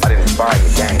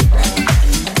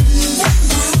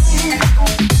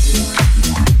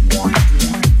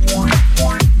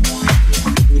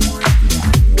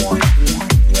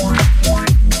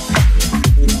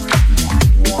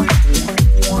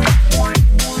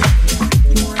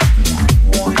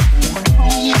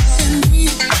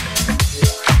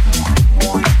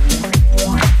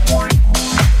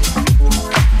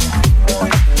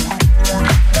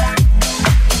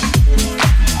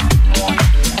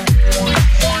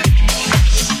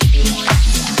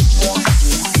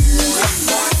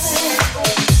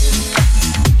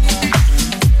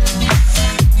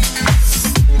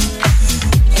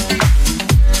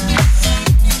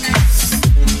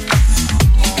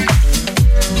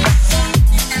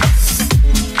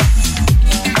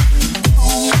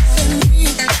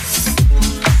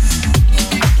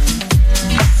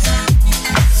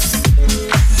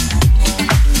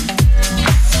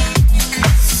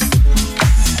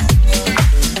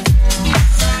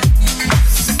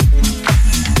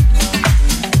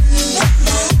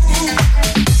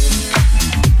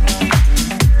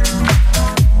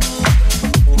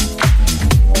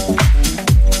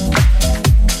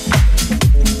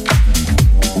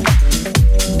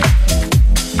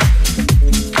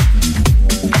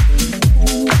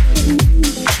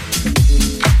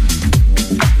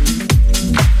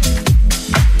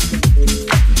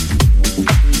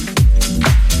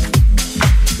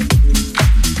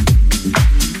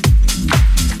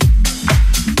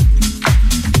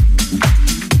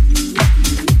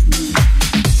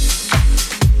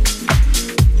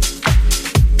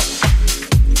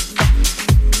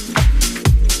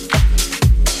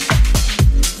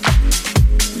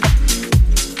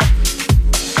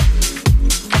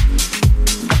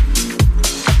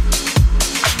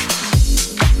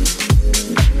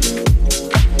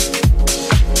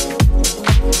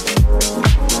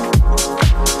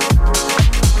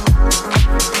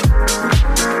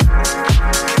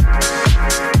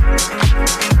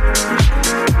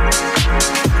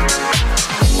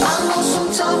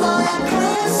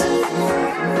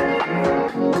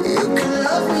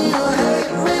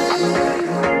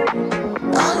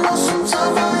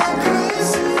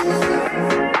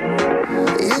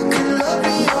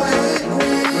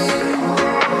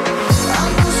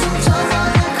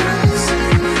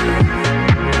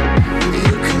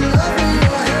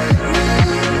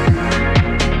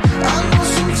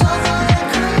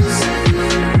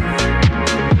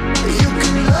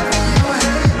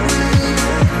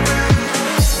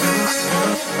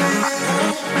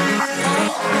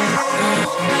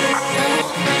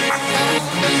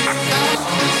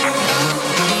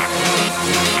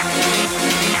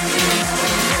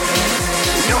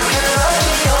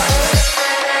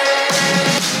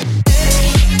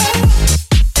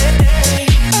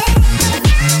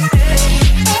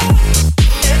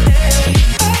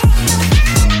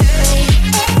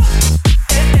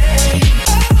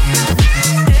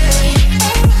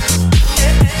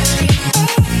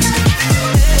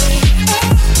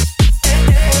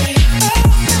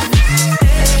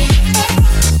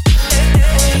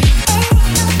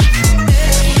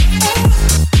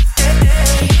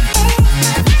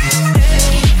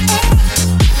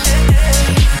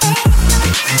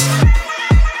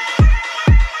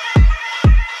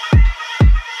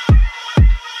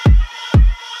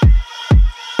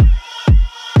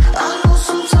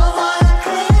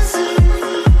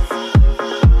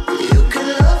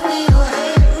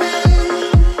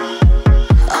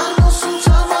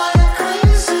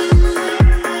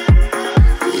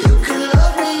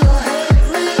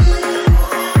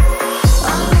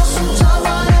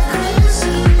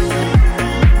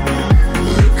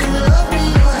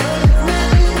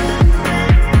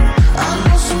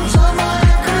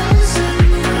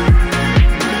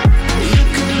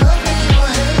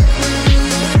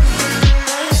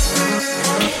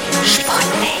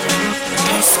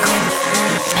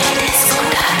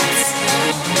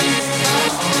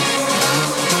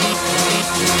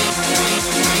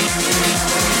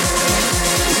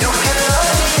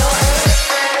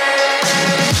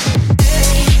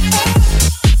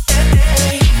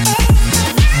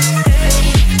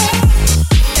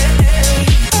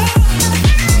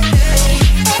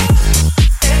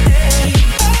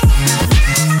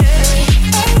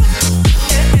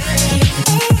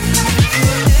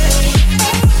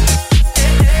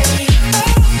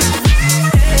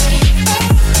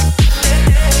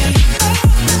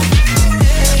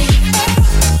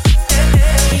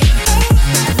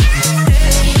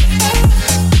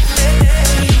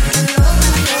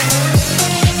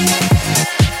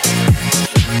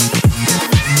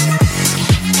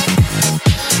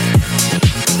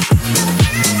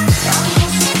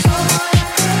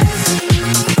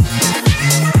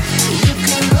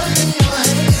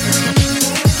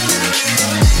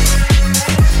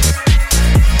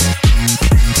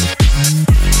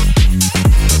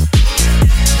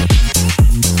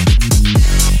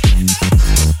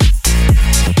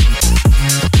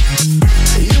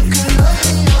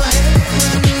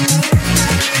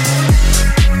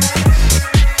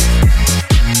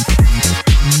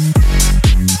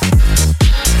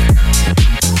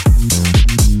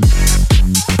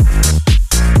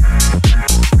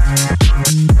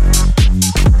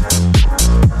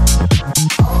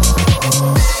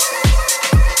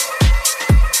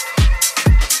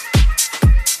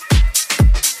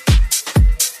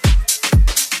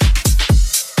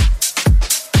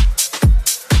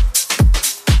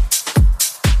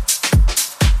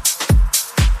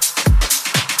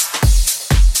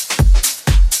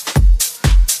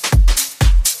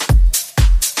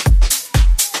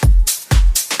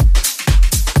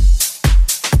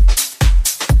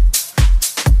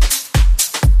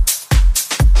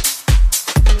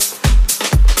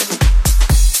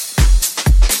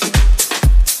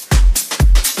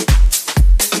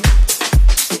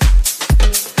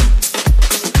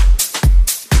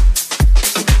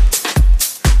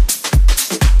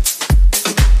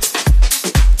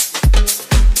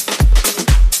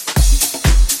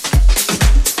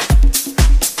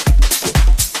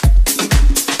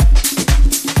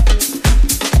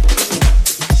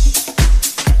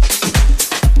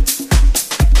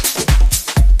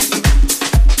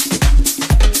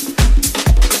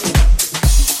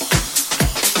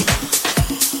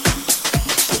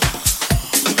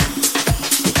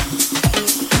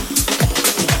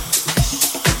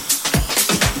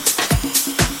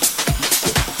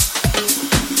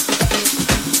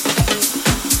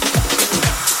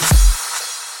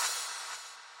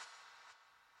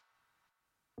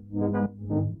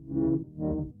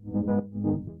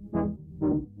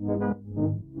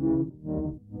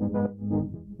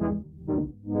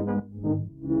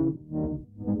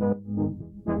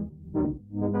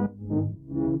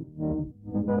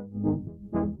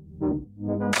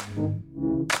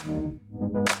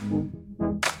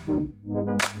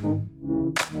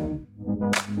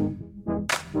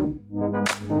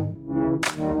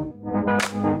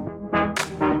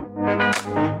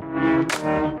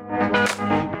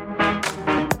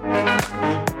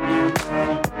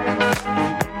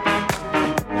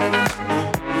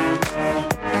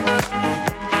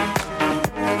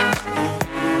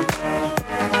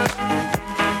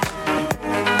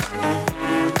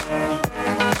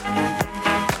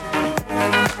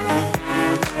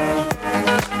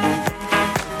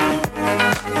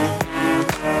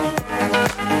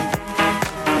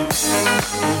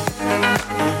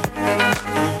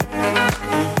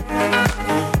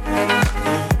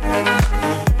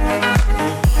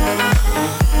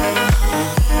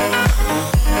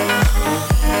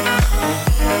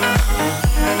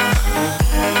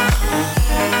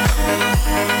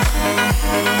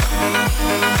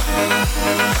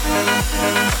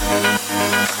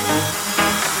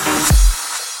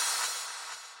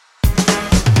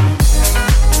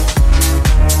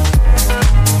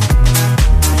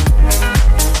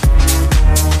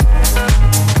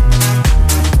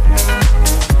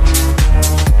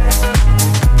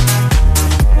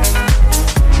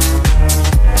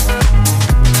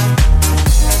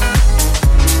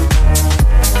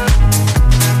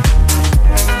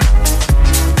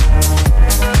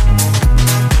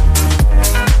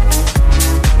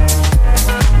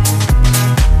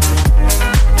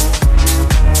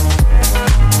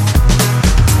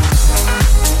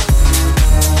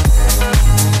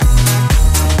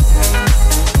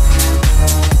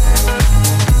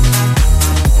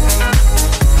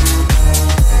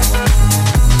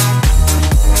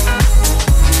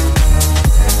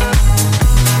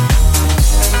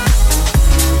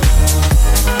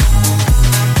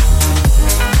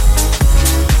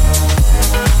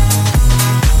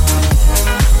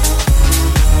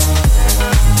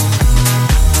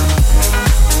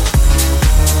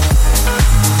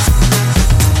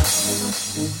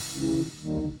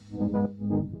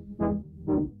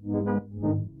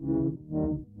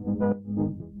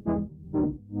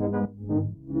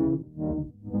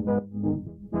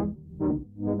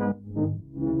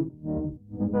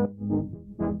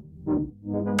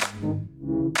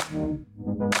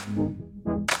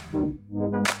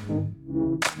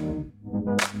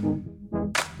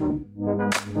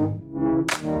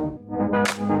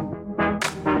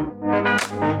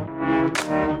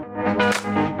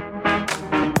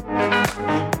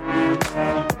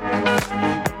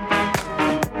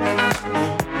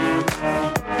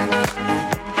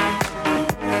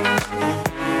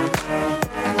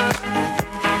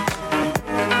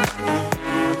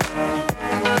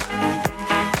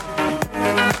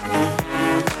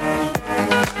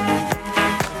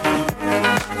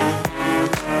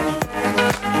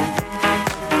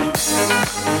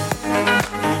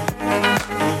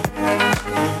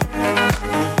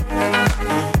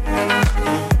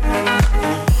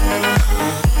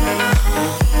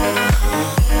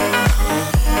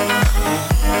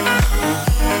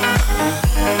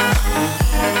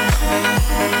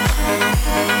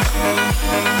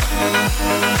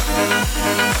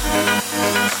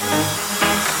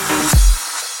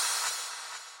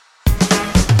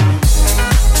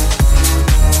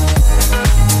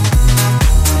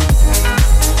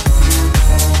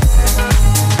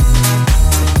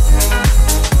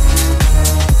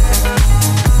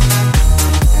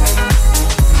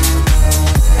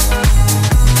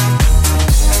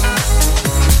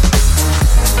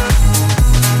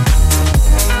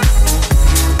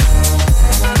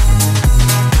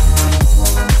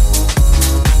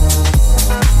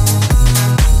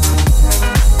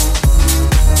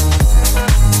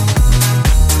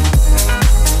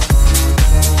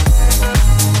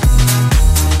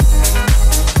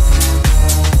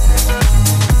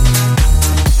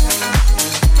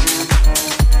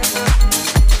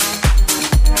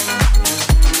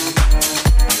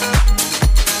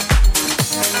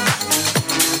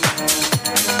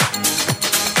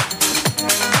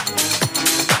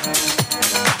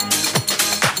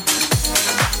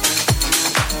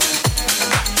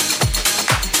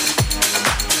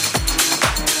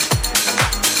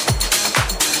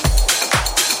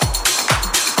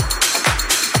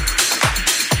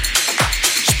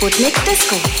 Sputnik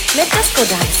Disco mit Disco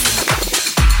Dice.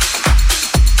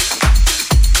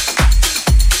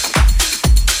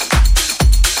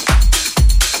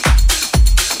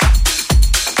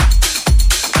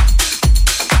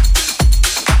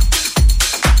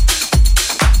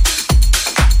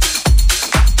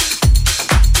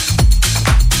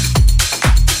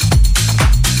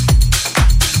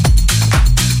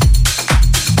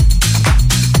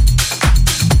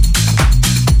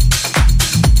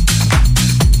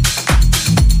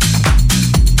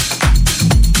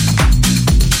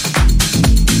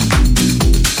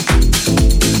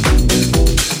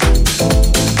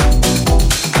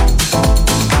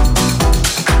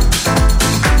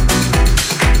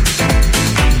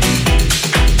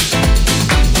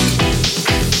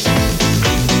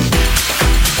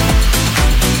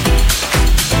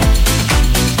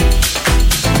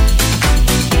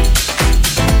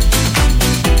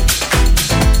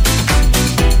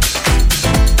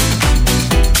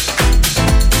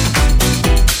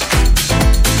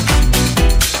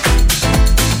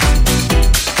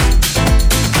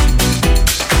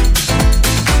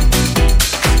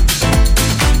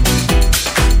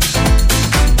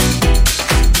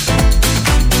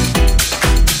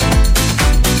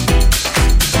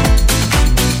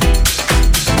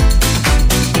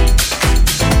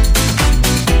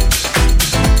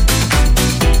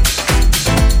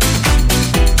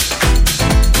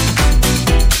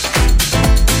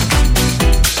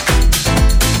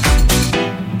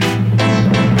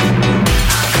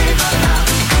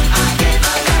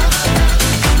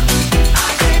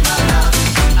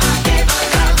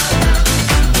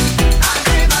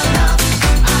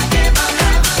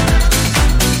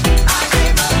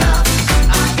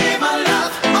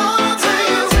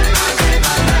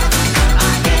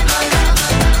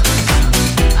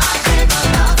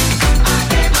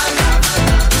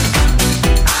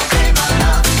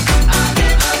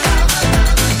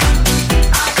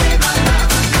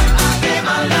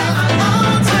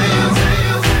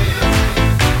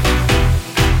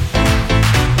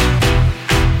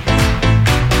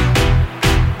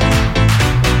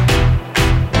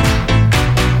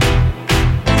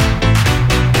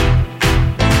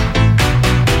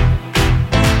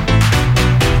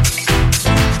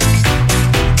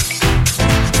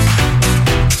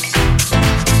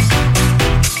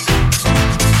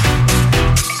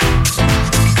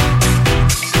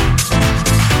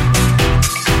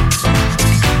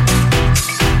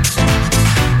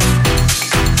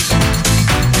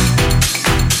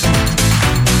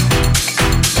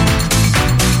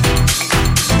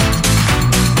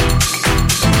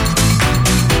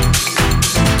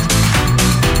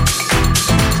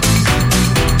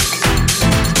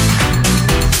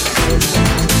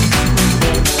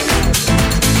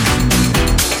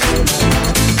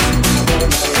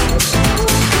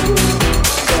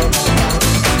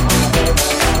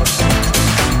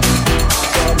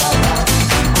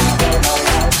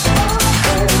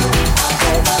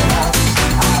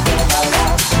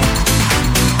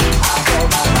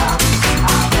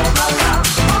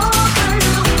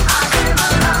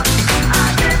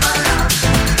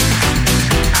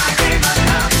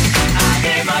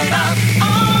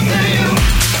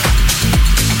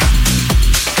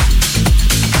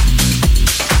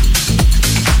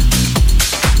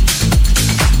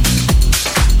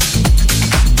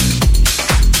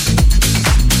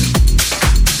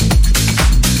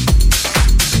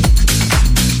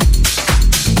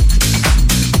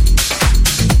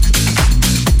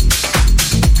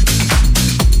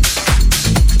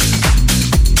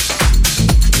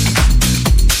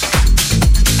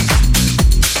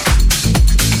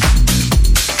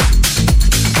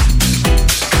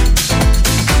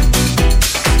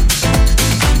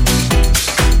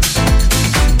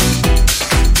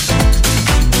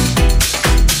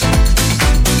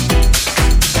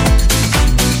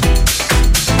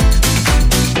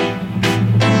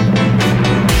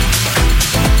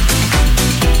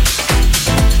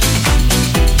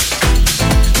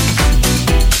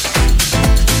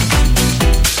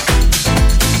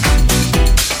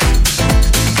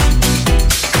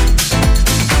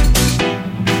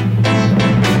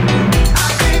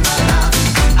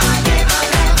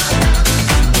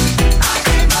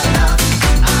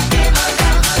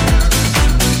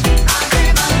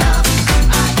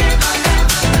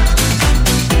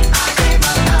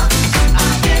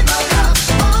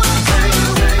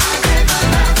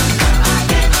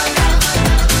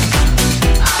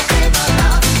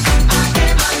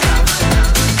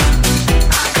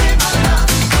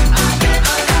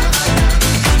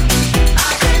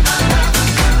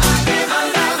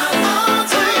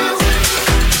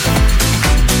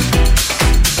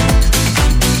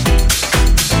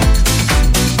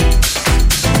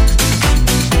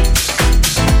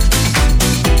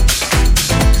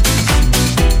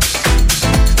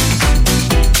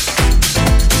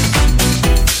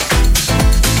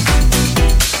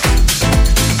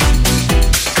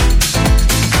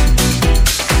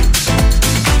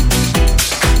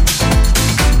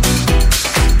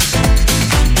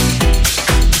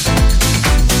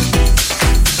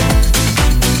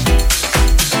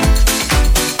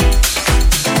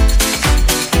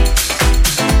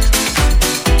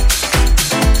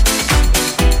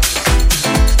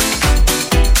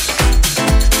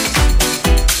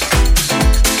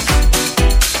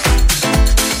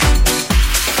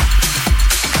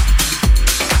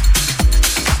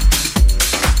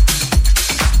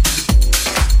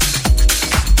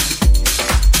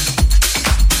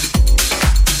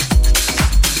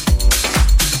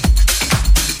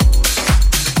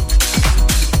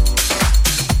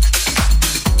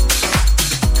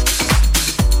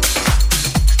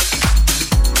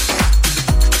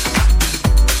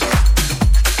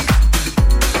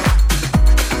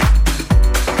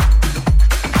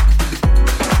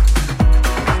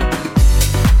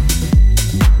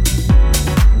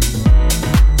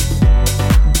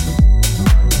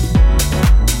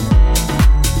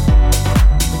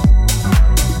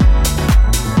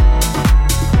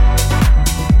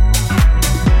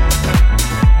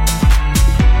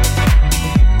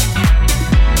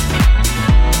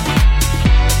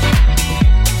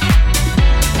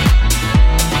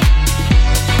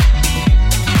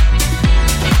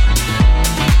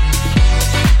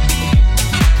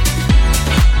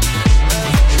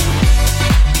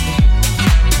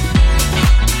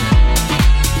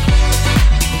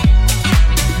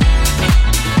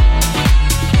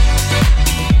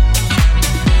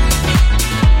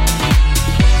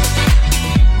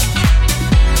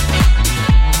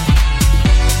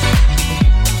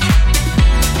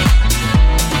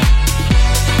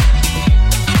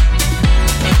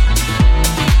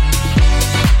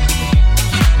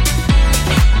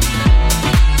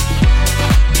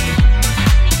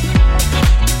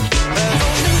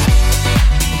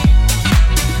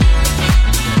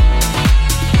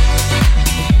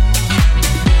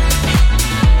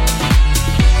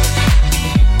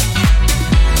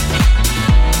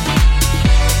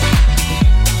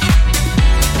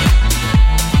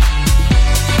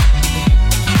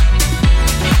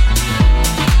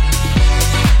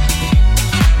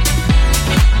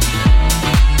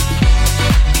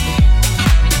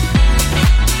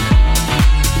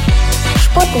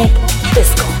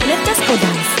 Let disco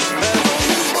dance.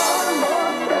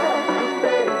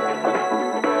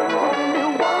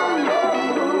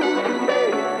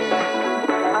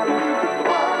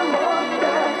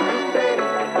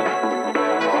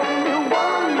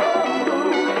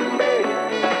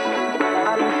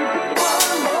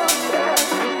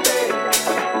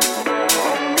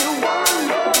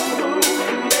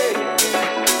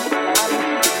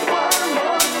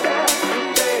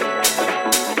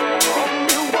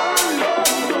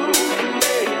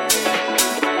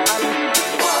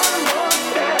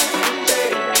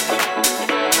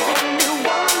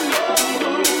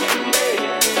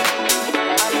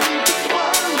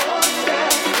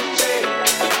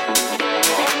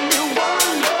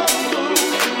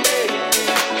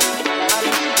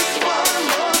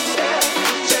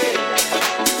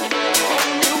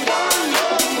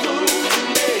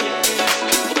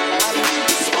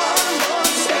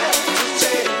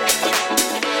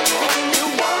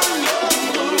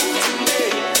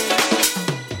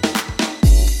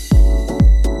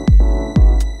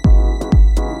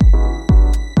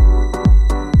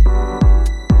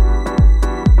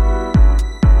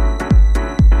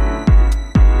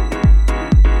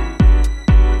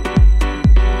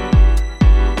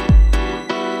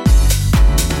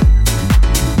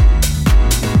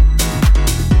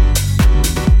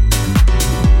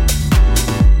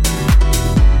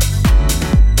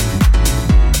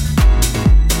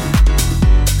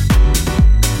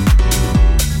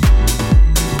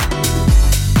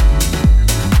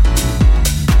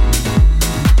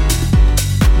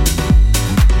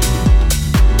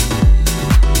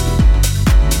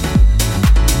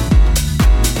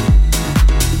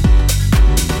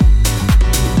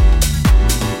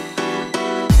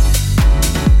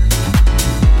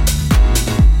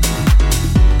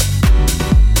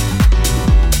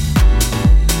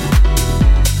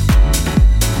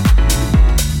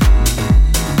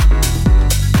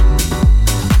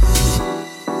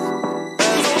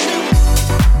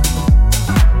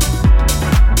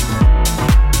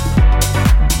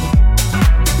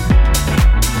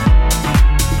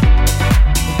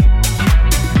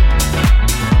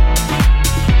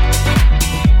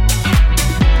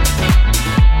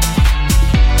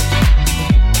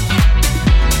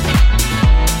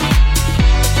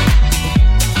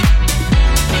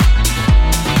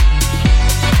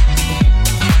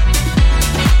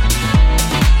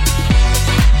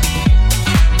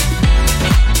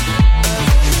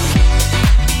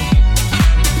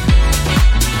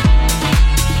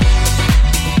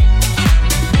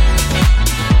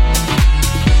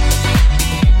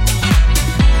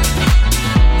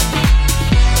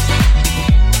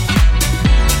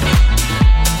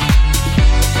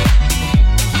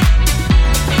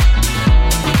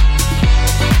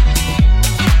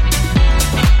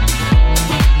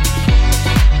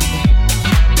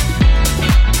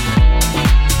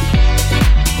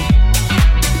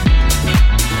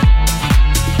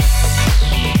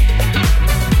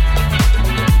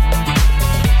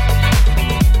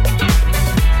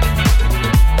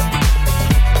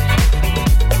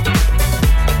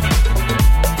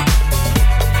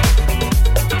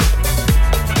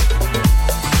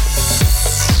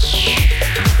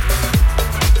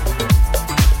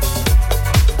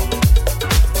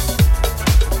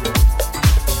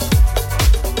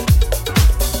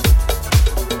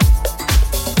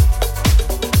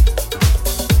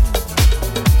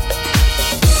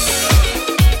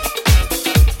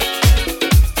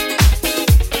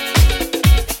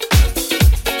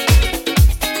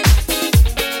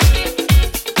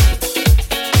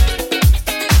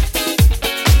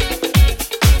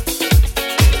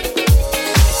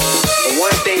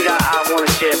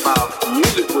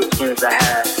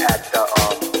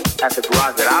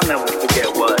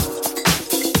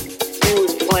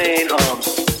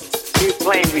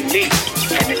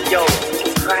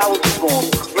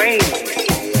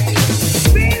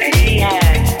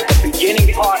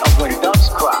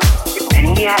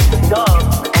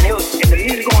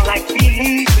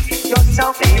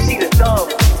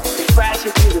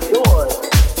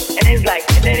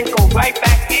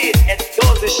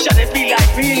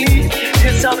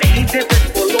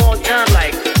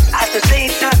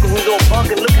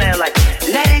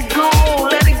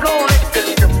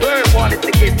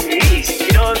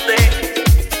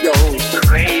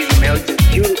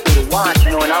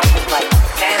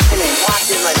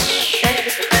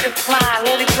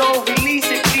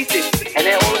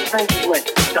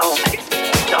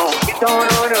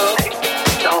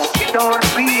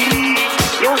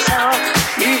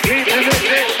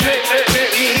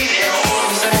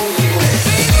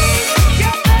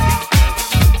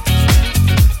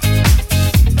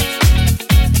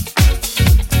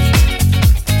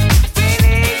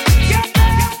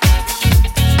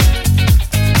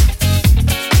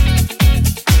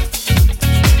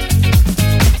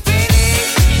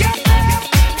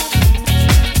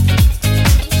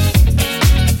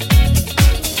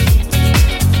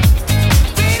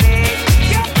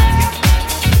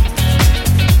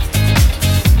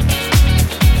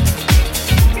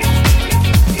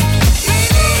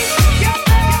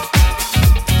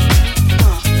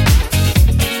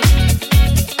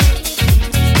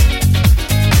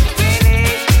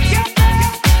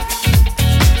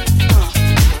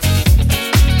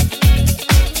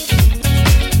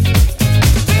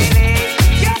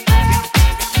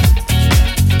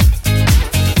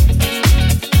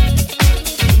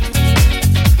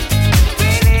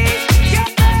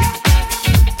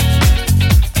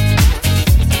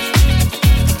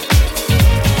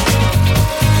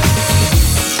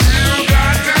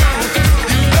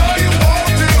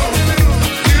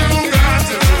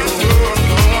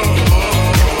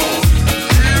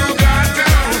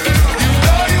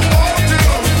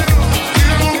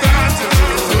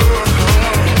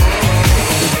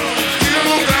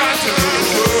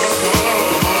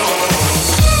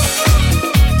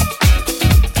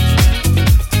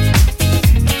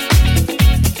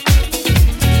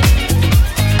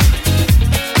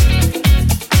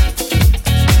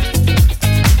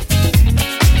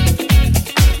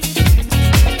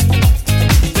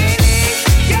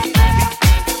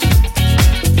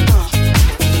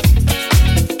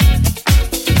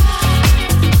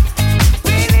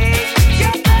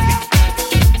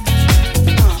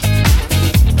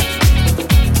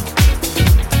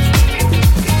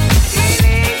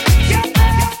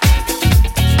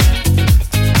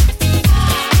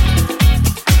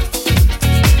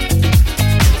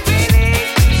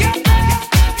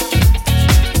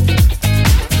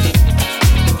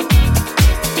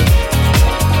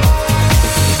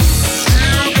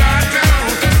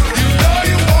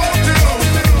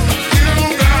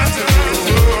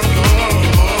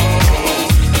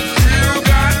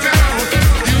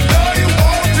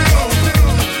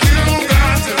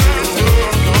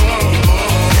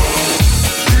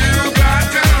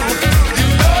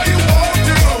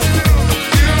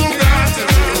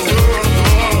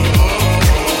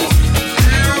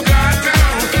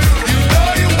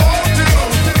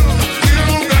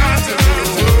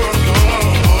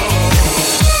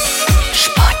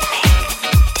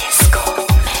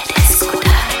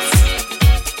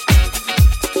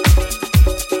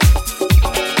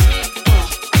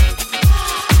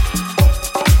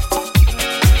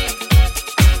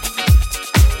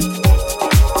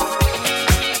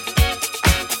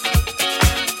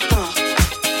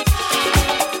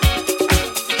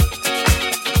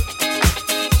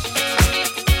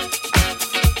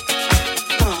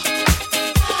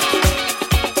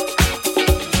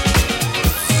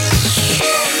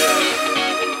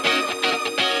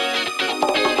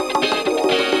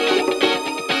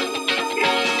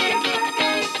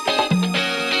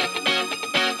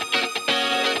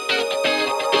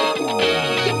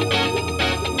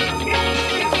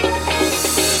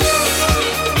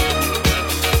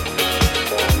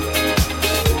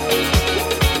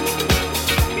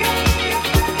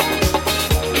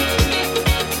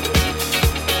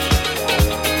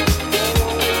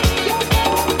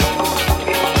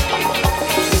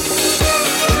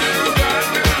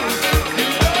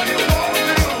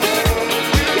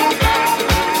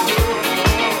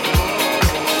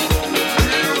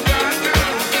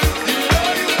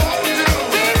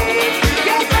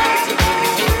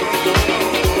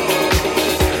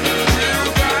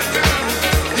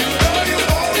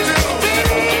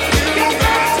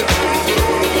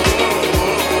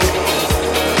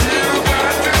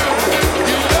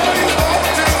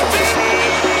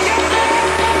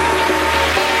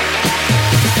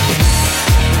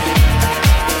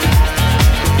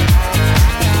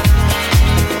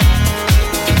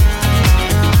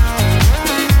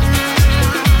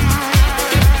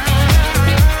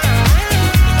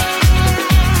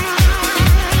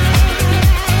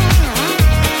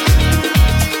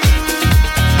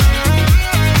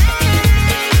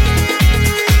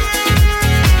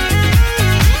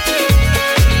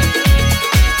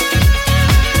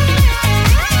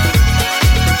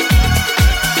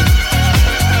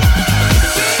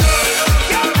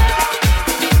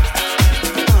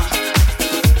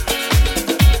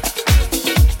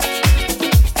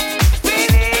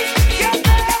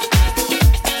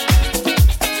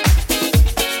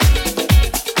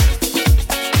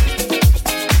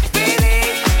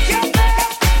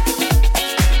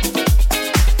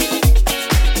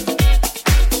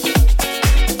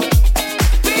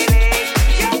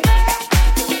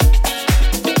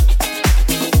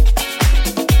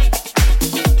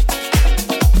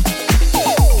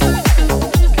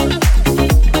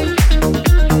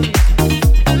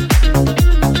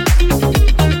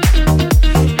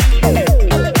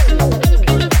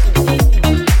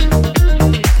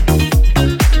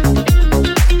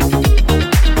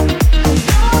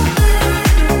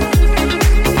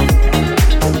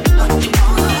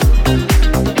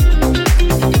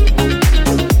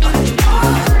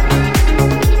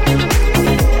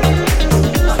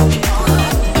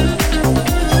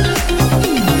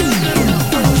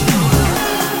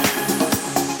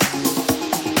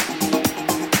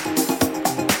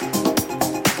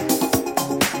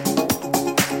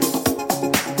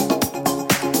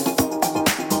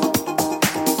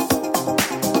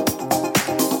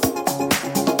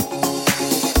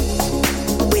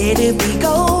 Where did we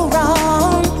go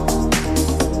wrong?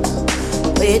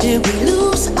 Where did we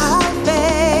lose our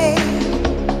faith?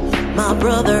 My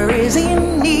brother is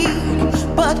in need,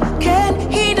 but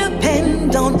can he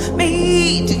depend on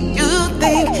me? Do you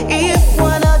think if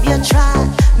one of you tried,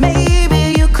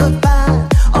 maybe you could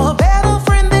find a better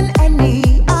friend than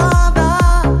any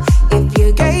other? If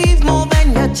you gave more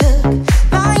than you took,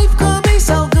 life could be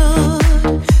so good.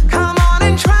 Come on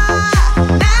and try,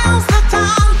 now's the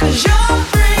time, 'cause you're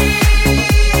free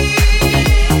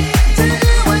to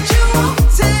do what you want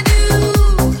to do.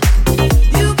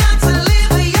 You got to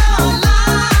live your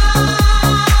life,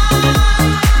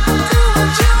 do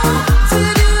what you want to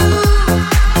do.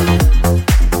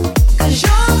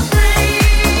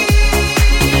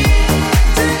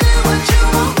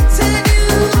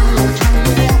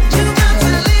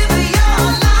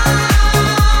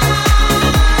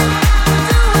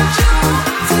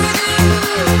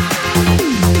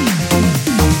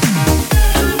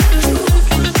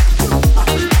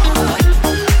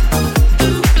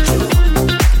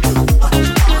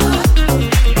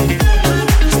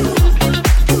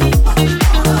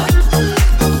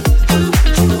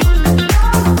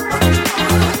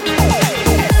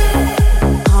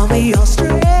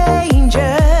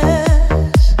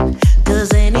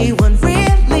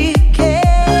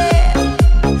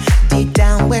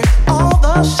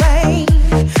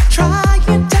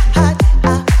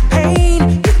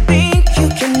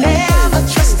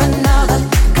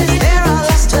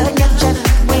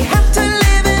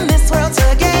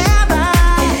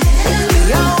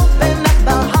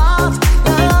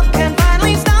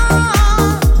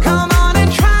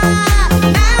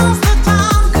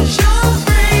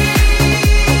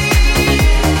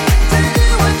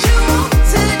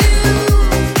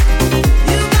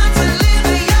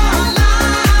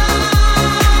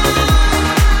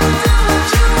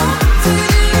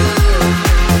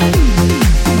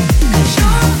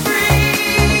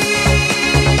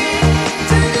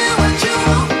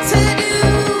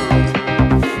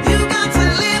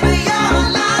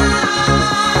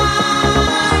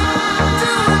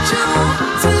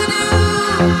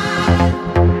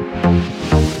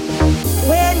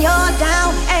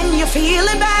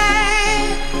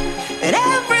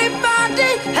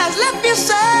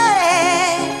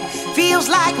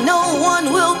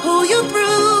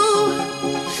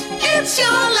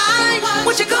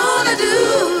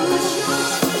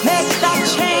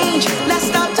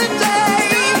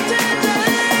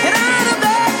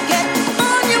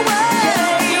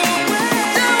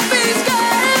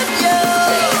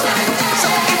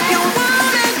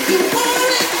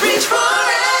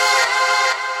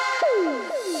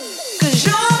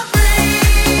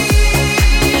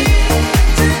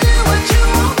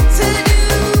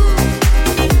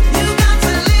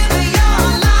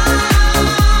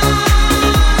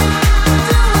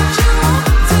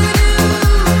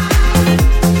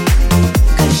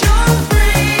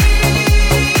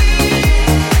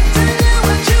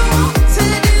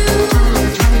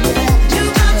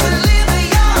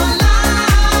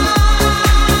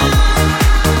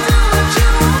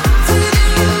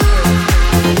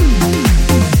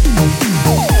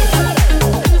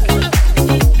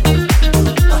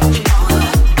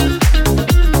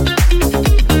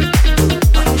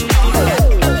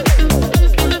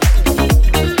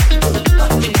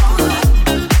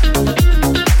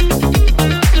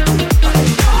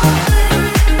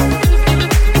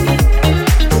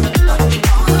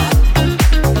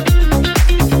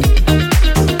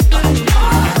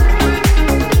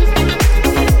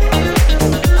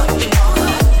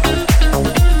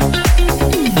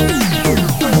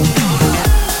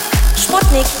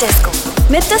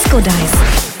 Mit Disco Dice.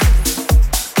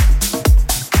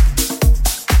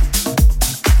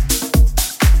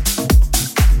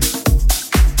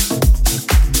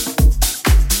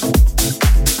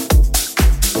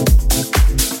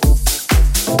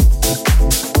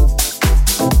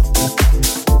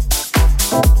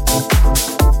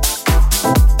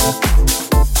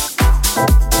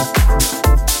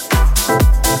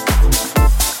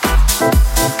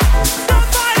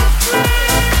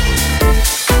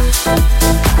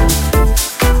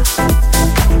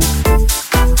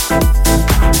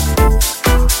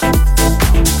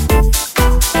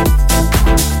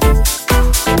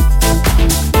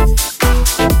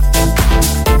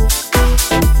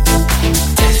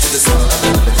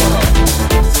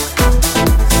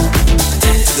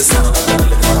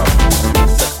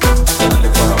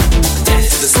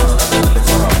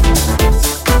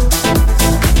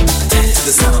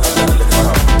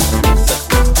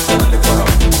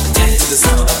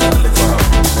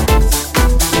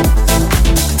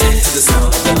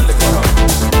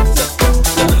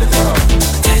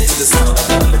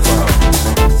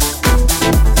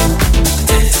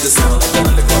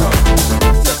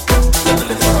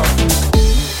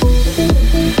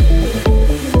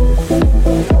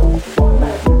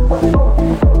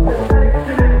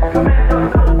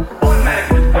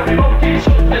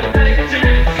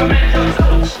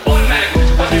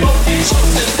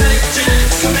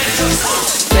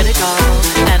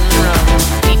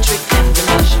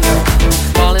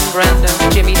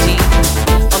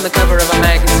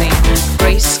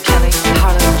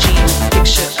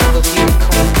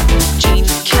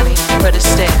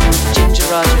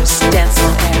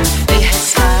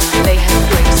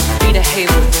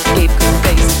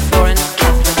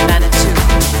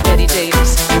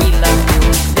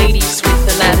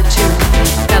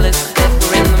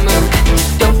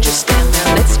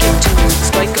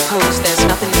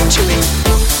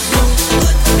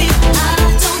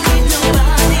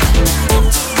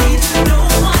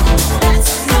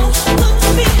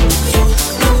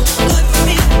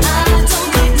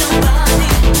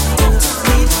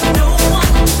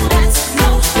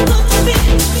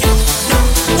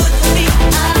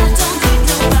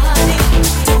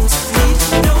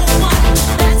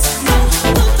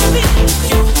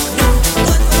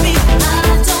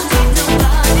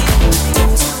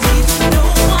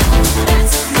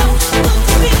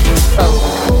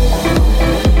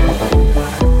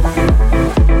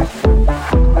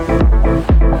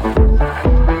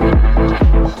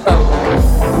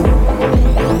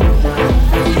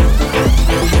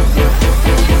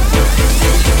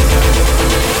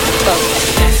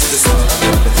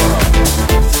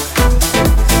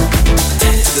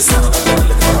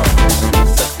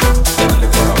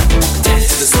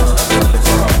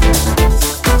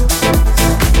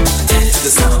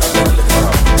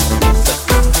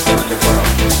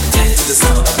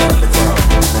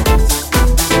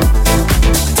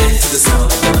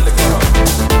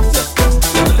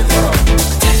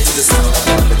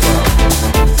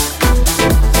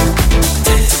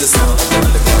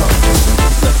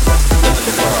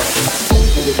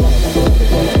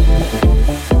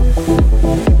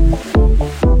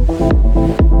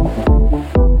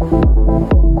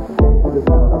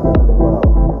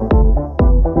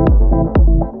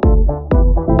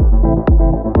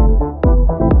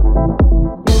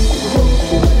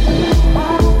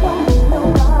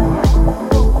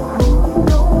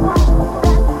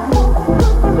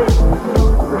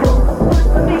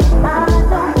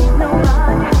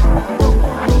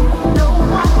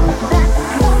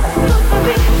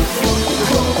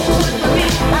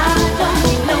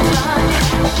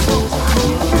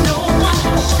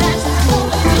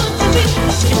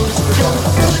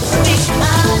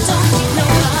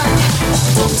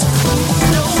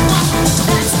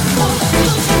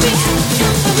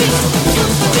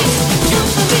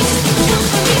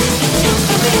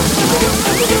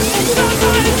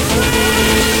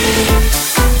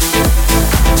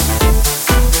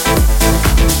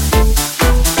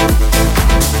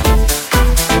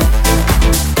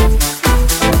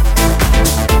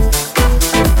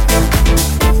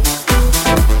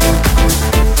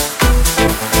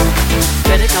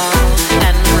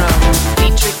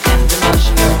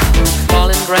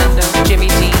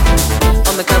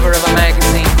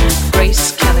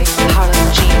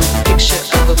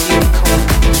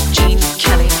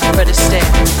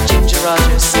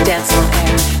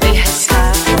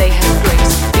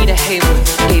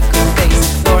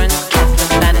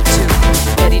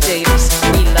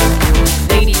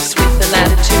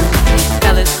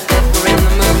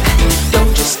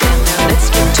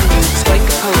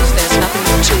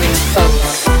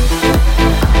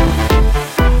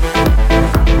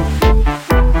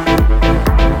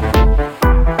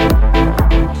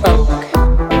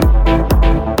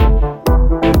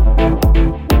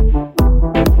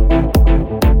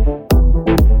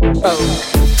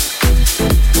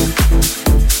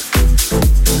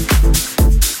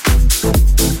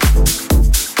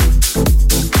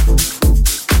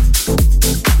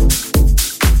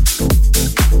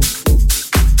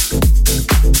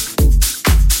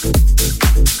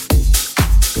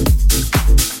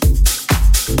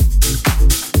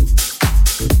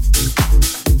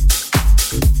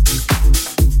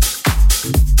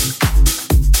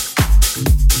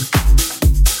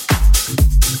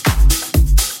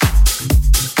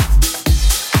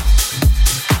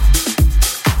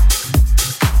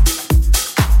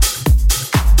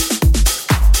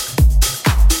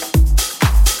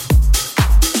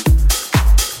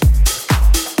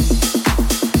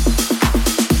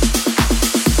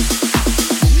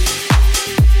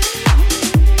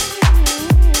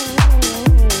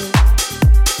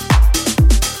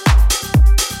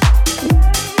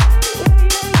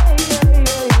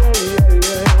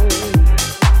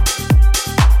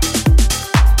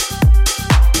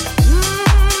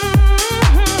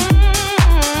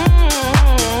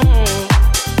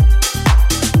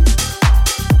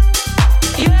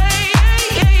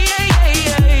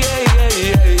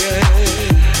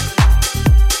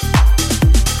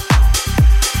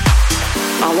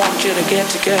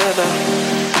 together.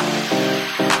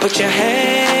 Put your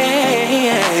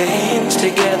hands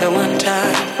together one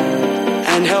time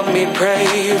and help me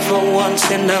pray for one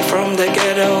sinner from the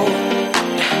ghetto.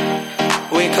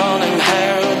 We call him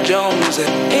Harold Jones. Yeah,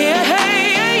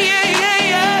 yeah, yeah, yeah,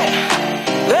 yeah.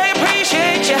 They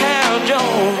appreciate you, Harold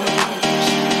Jones,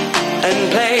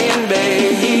 and playing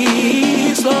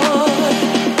bass, Lord.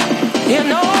 You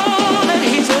know that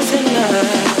he's a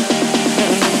sinner.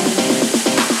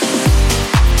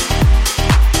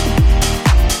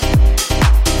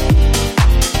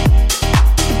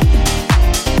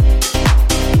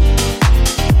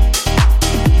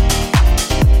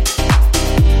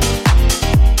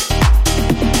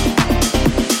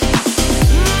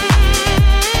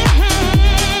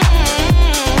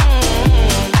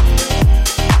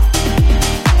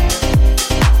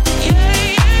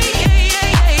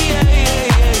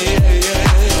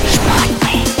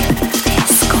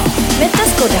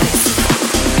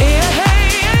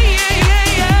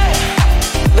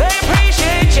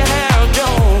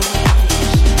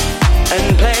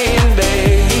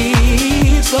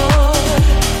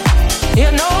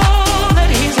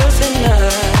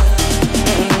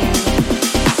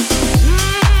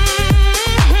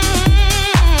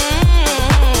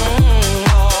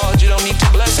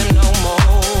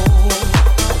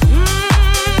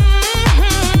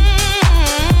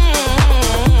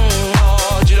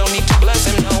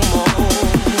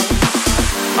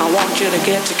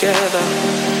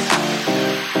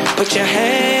 Put your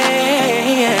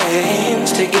hands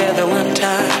together one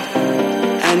time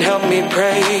and help me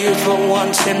pray for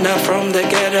one sinner from the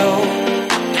ghetto.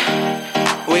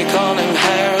 We call him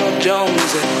Harold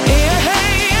Jones. Yeah,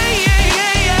 yeah, yeah,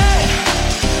 yeah, yeah.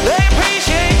 They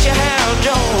appreciate you, Harold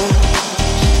Jones,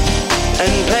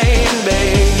 and playing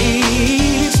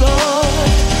bass,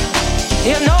 Lord.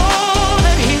 You know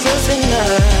that he's a sinner.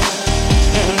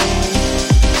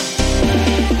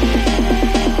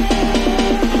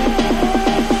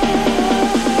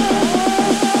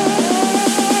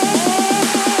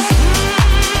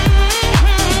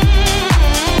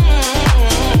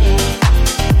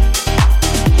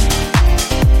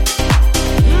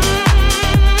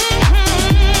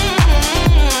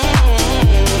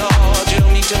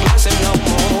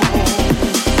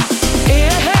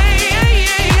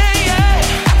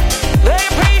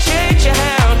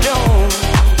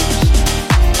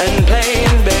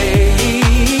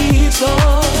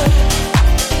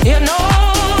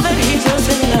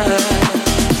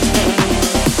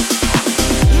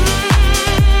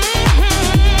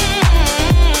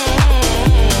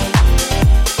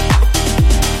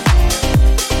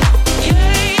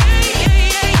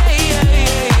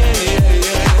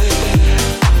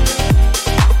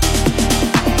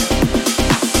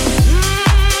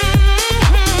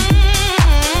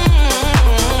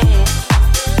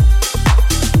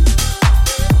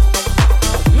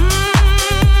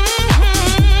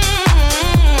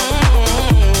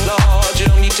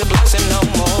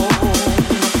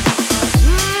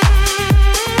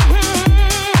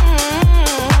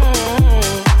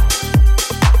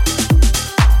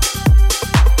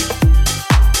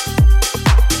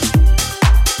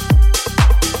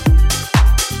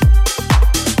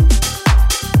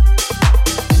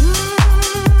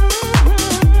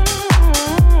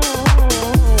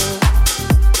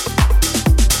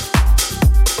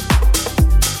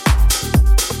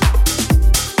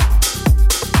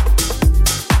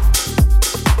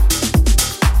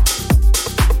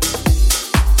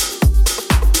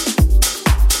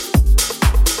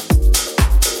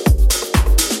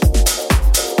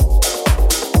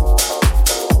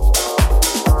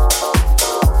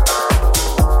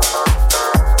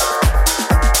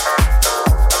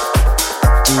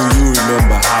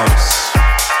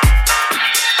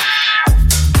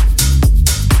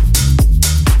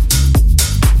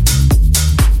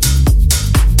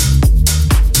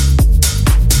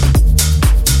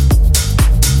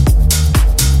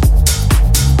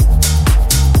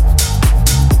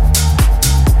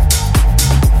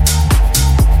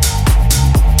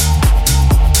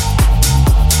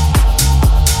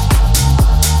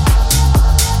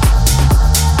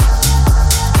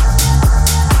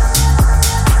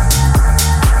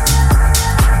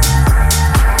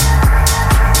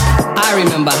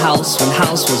 When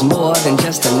house was more than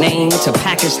just a name to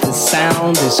package this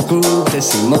sound, this groove,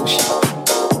 this emotion.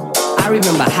 I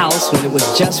remember house when it was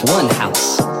just one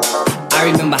house. I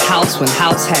remember house when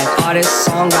house had artists,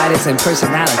 songwriters, and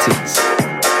personalities.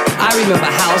 I remember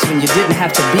house when you didn't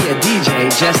have to be a DJ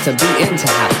just to be into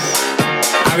house.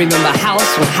 I remember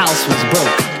house when house was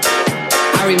broke.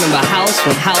 I remember house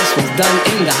when house was done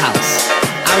in the house.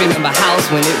 I I remember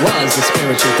house when it was a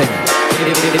spiritual thing.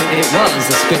 It was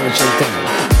a spiritual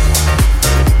thing.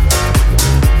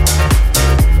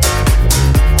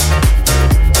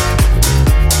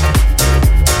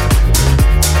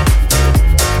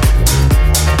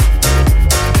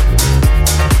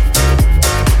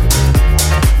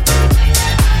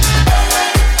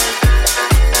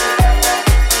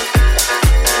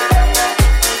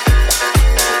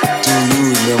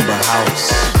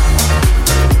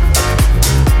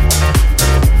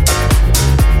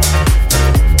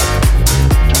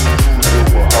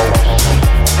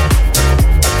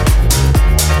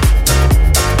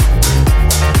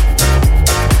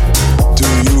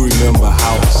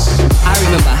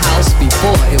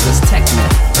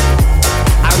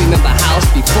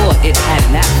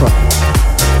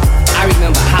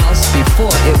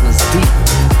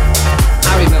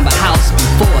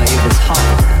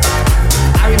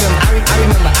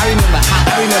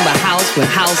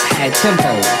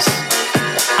 Tempos.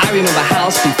 I remember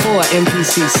house before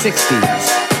MPC 60s.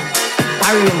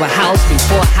 I remember house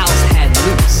before house had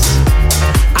loops.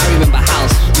 I remember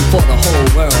house before the whole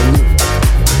world knew.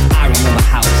 I remember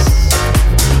house.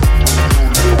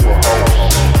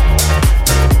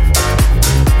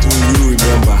 Do you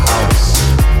remember house?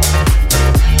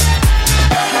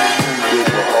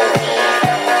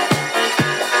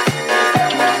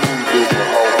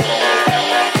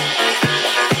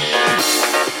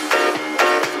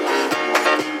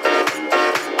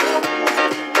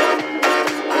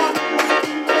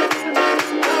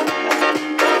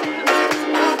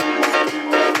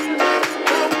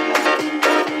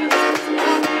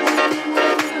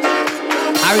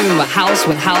 I remember house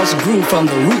when house grew from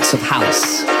the roots of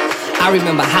house. I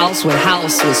remember house when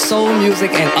house was soul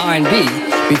music and R&B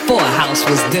before house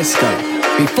was disco.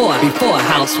 Before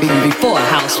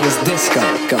house was disco.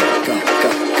 Go.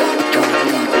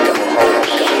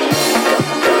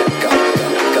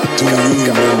 Do you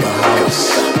remember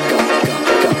house?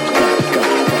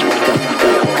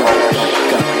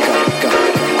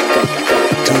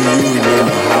 Do you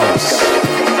remember house?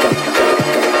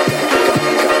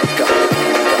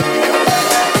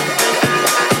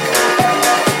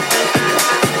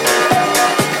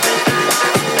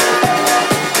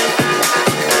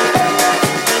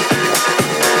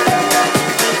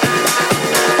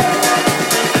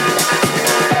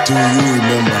 Do you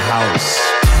remember house?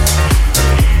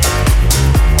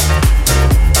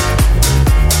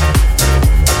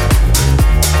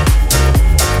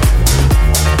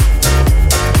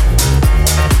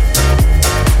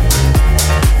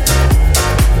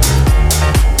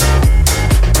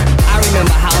 I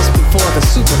remember house before the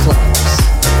super clubs.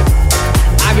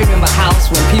 I remember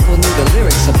house when people knew the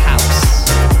lyrics of house.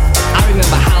 I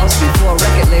remember house before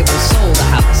record labels sold the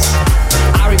house.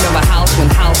 I remember house when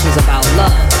house was about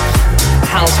love.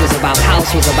 House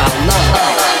was about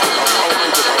love.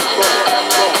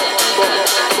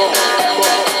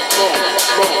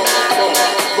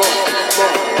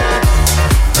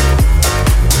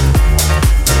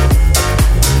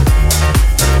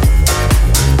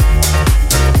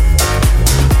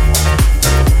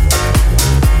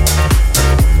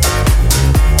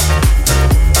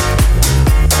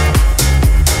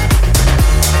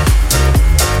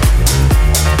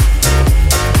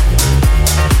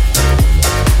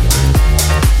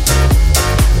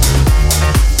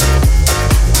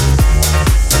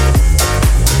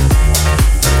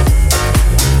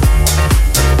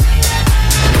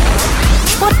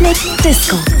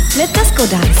 Disco mit Disco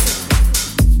Dice.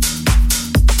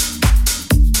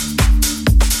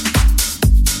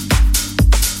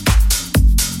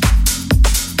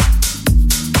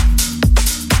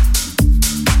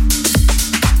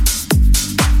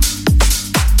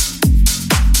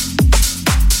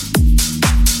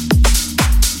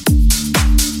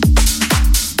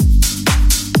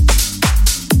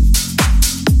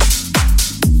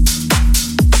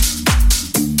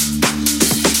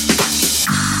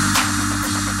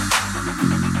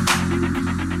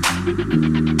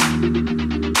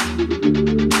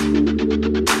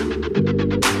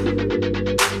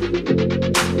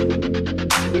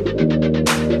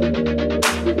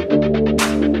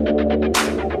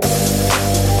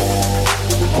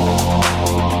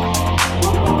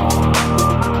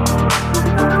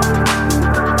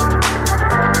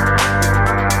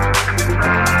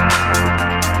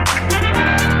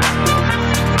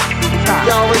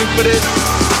 for this.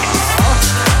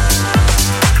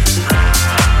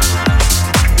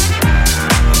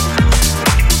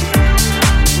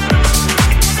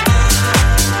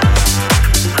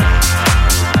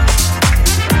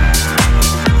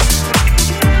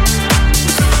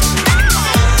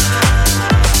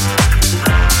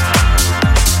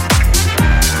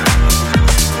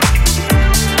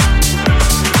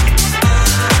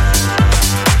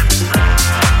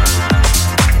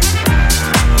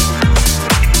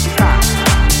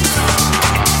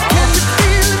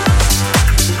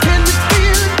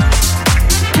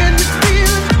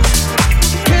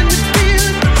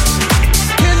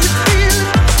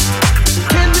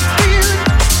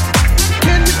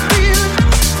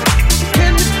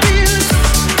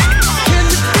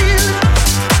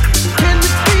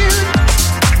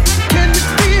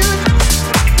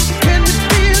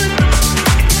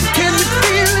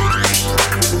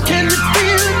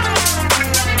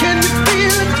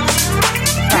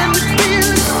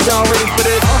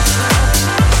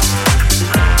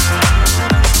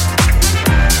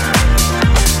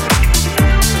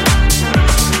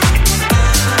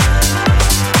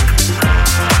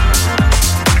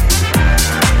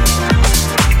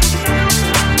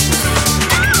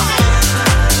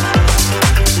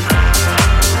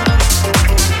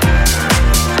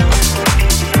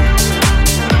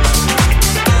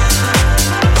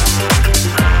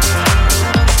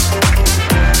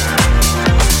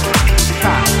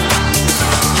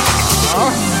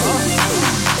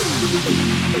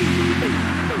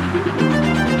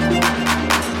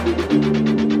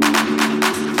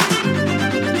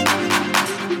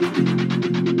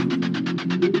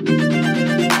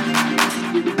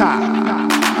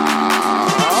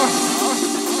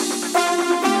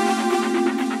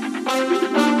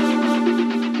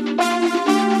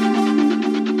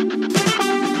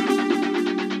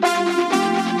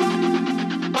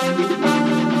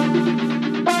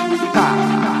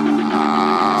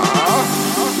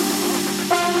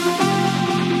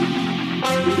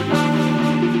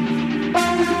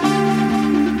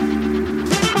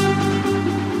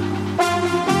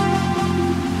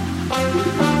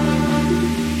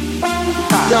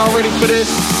 Y'all ready for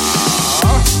this?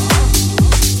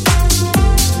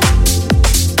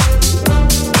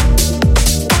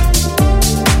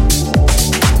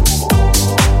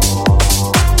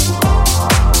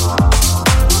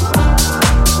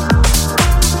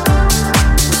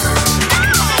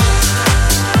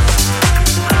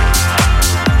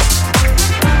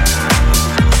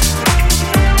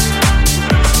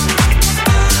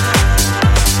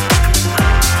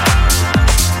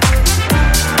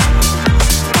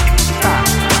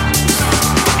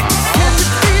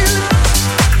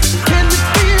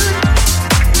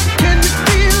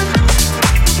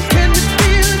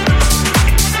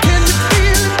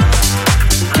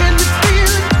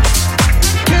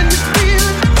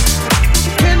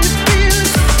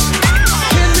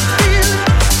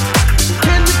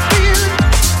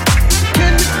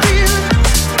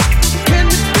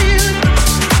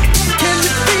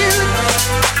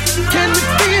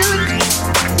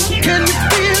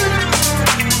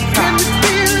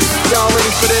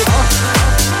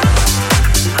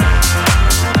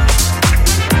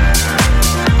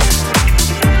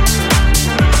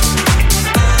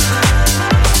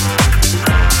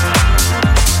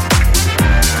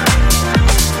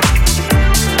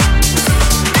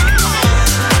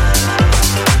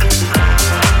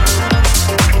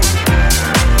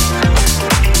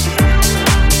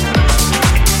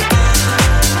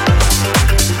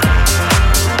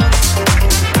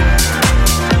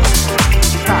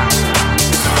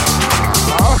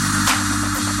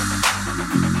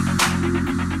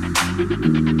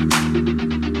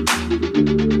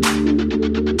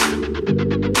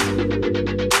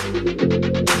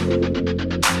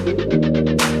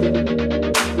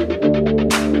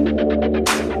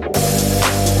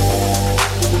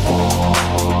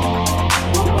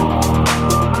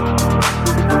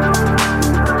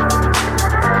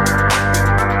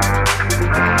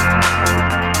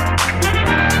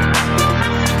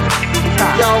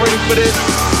 Y'all ready for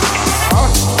this?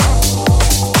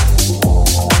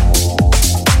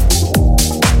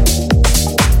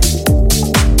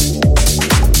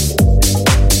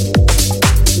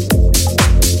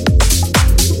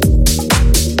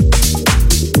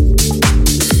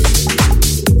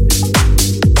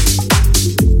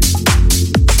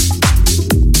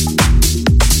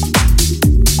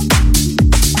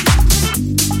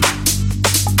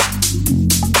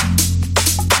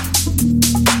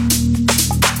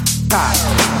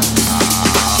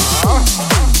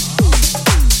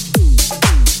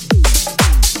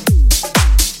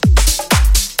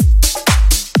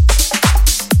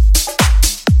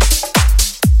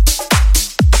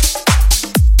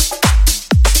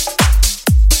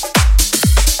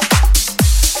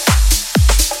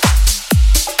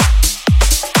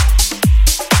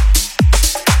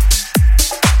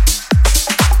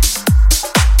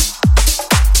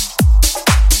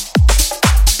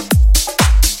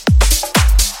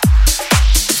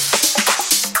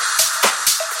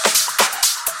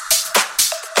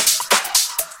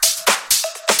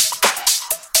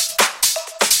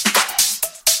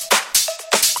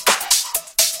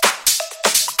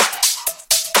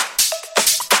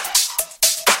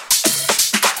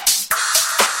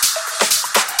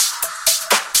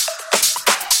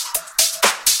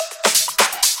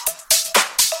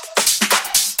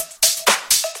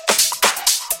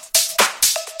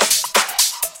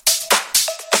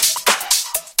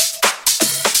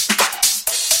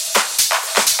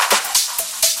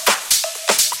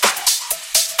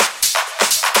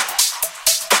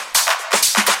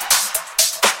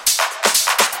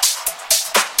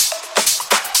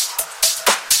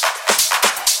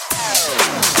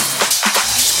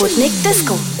 Sputnik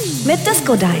Disco mit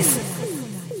Disco Dice.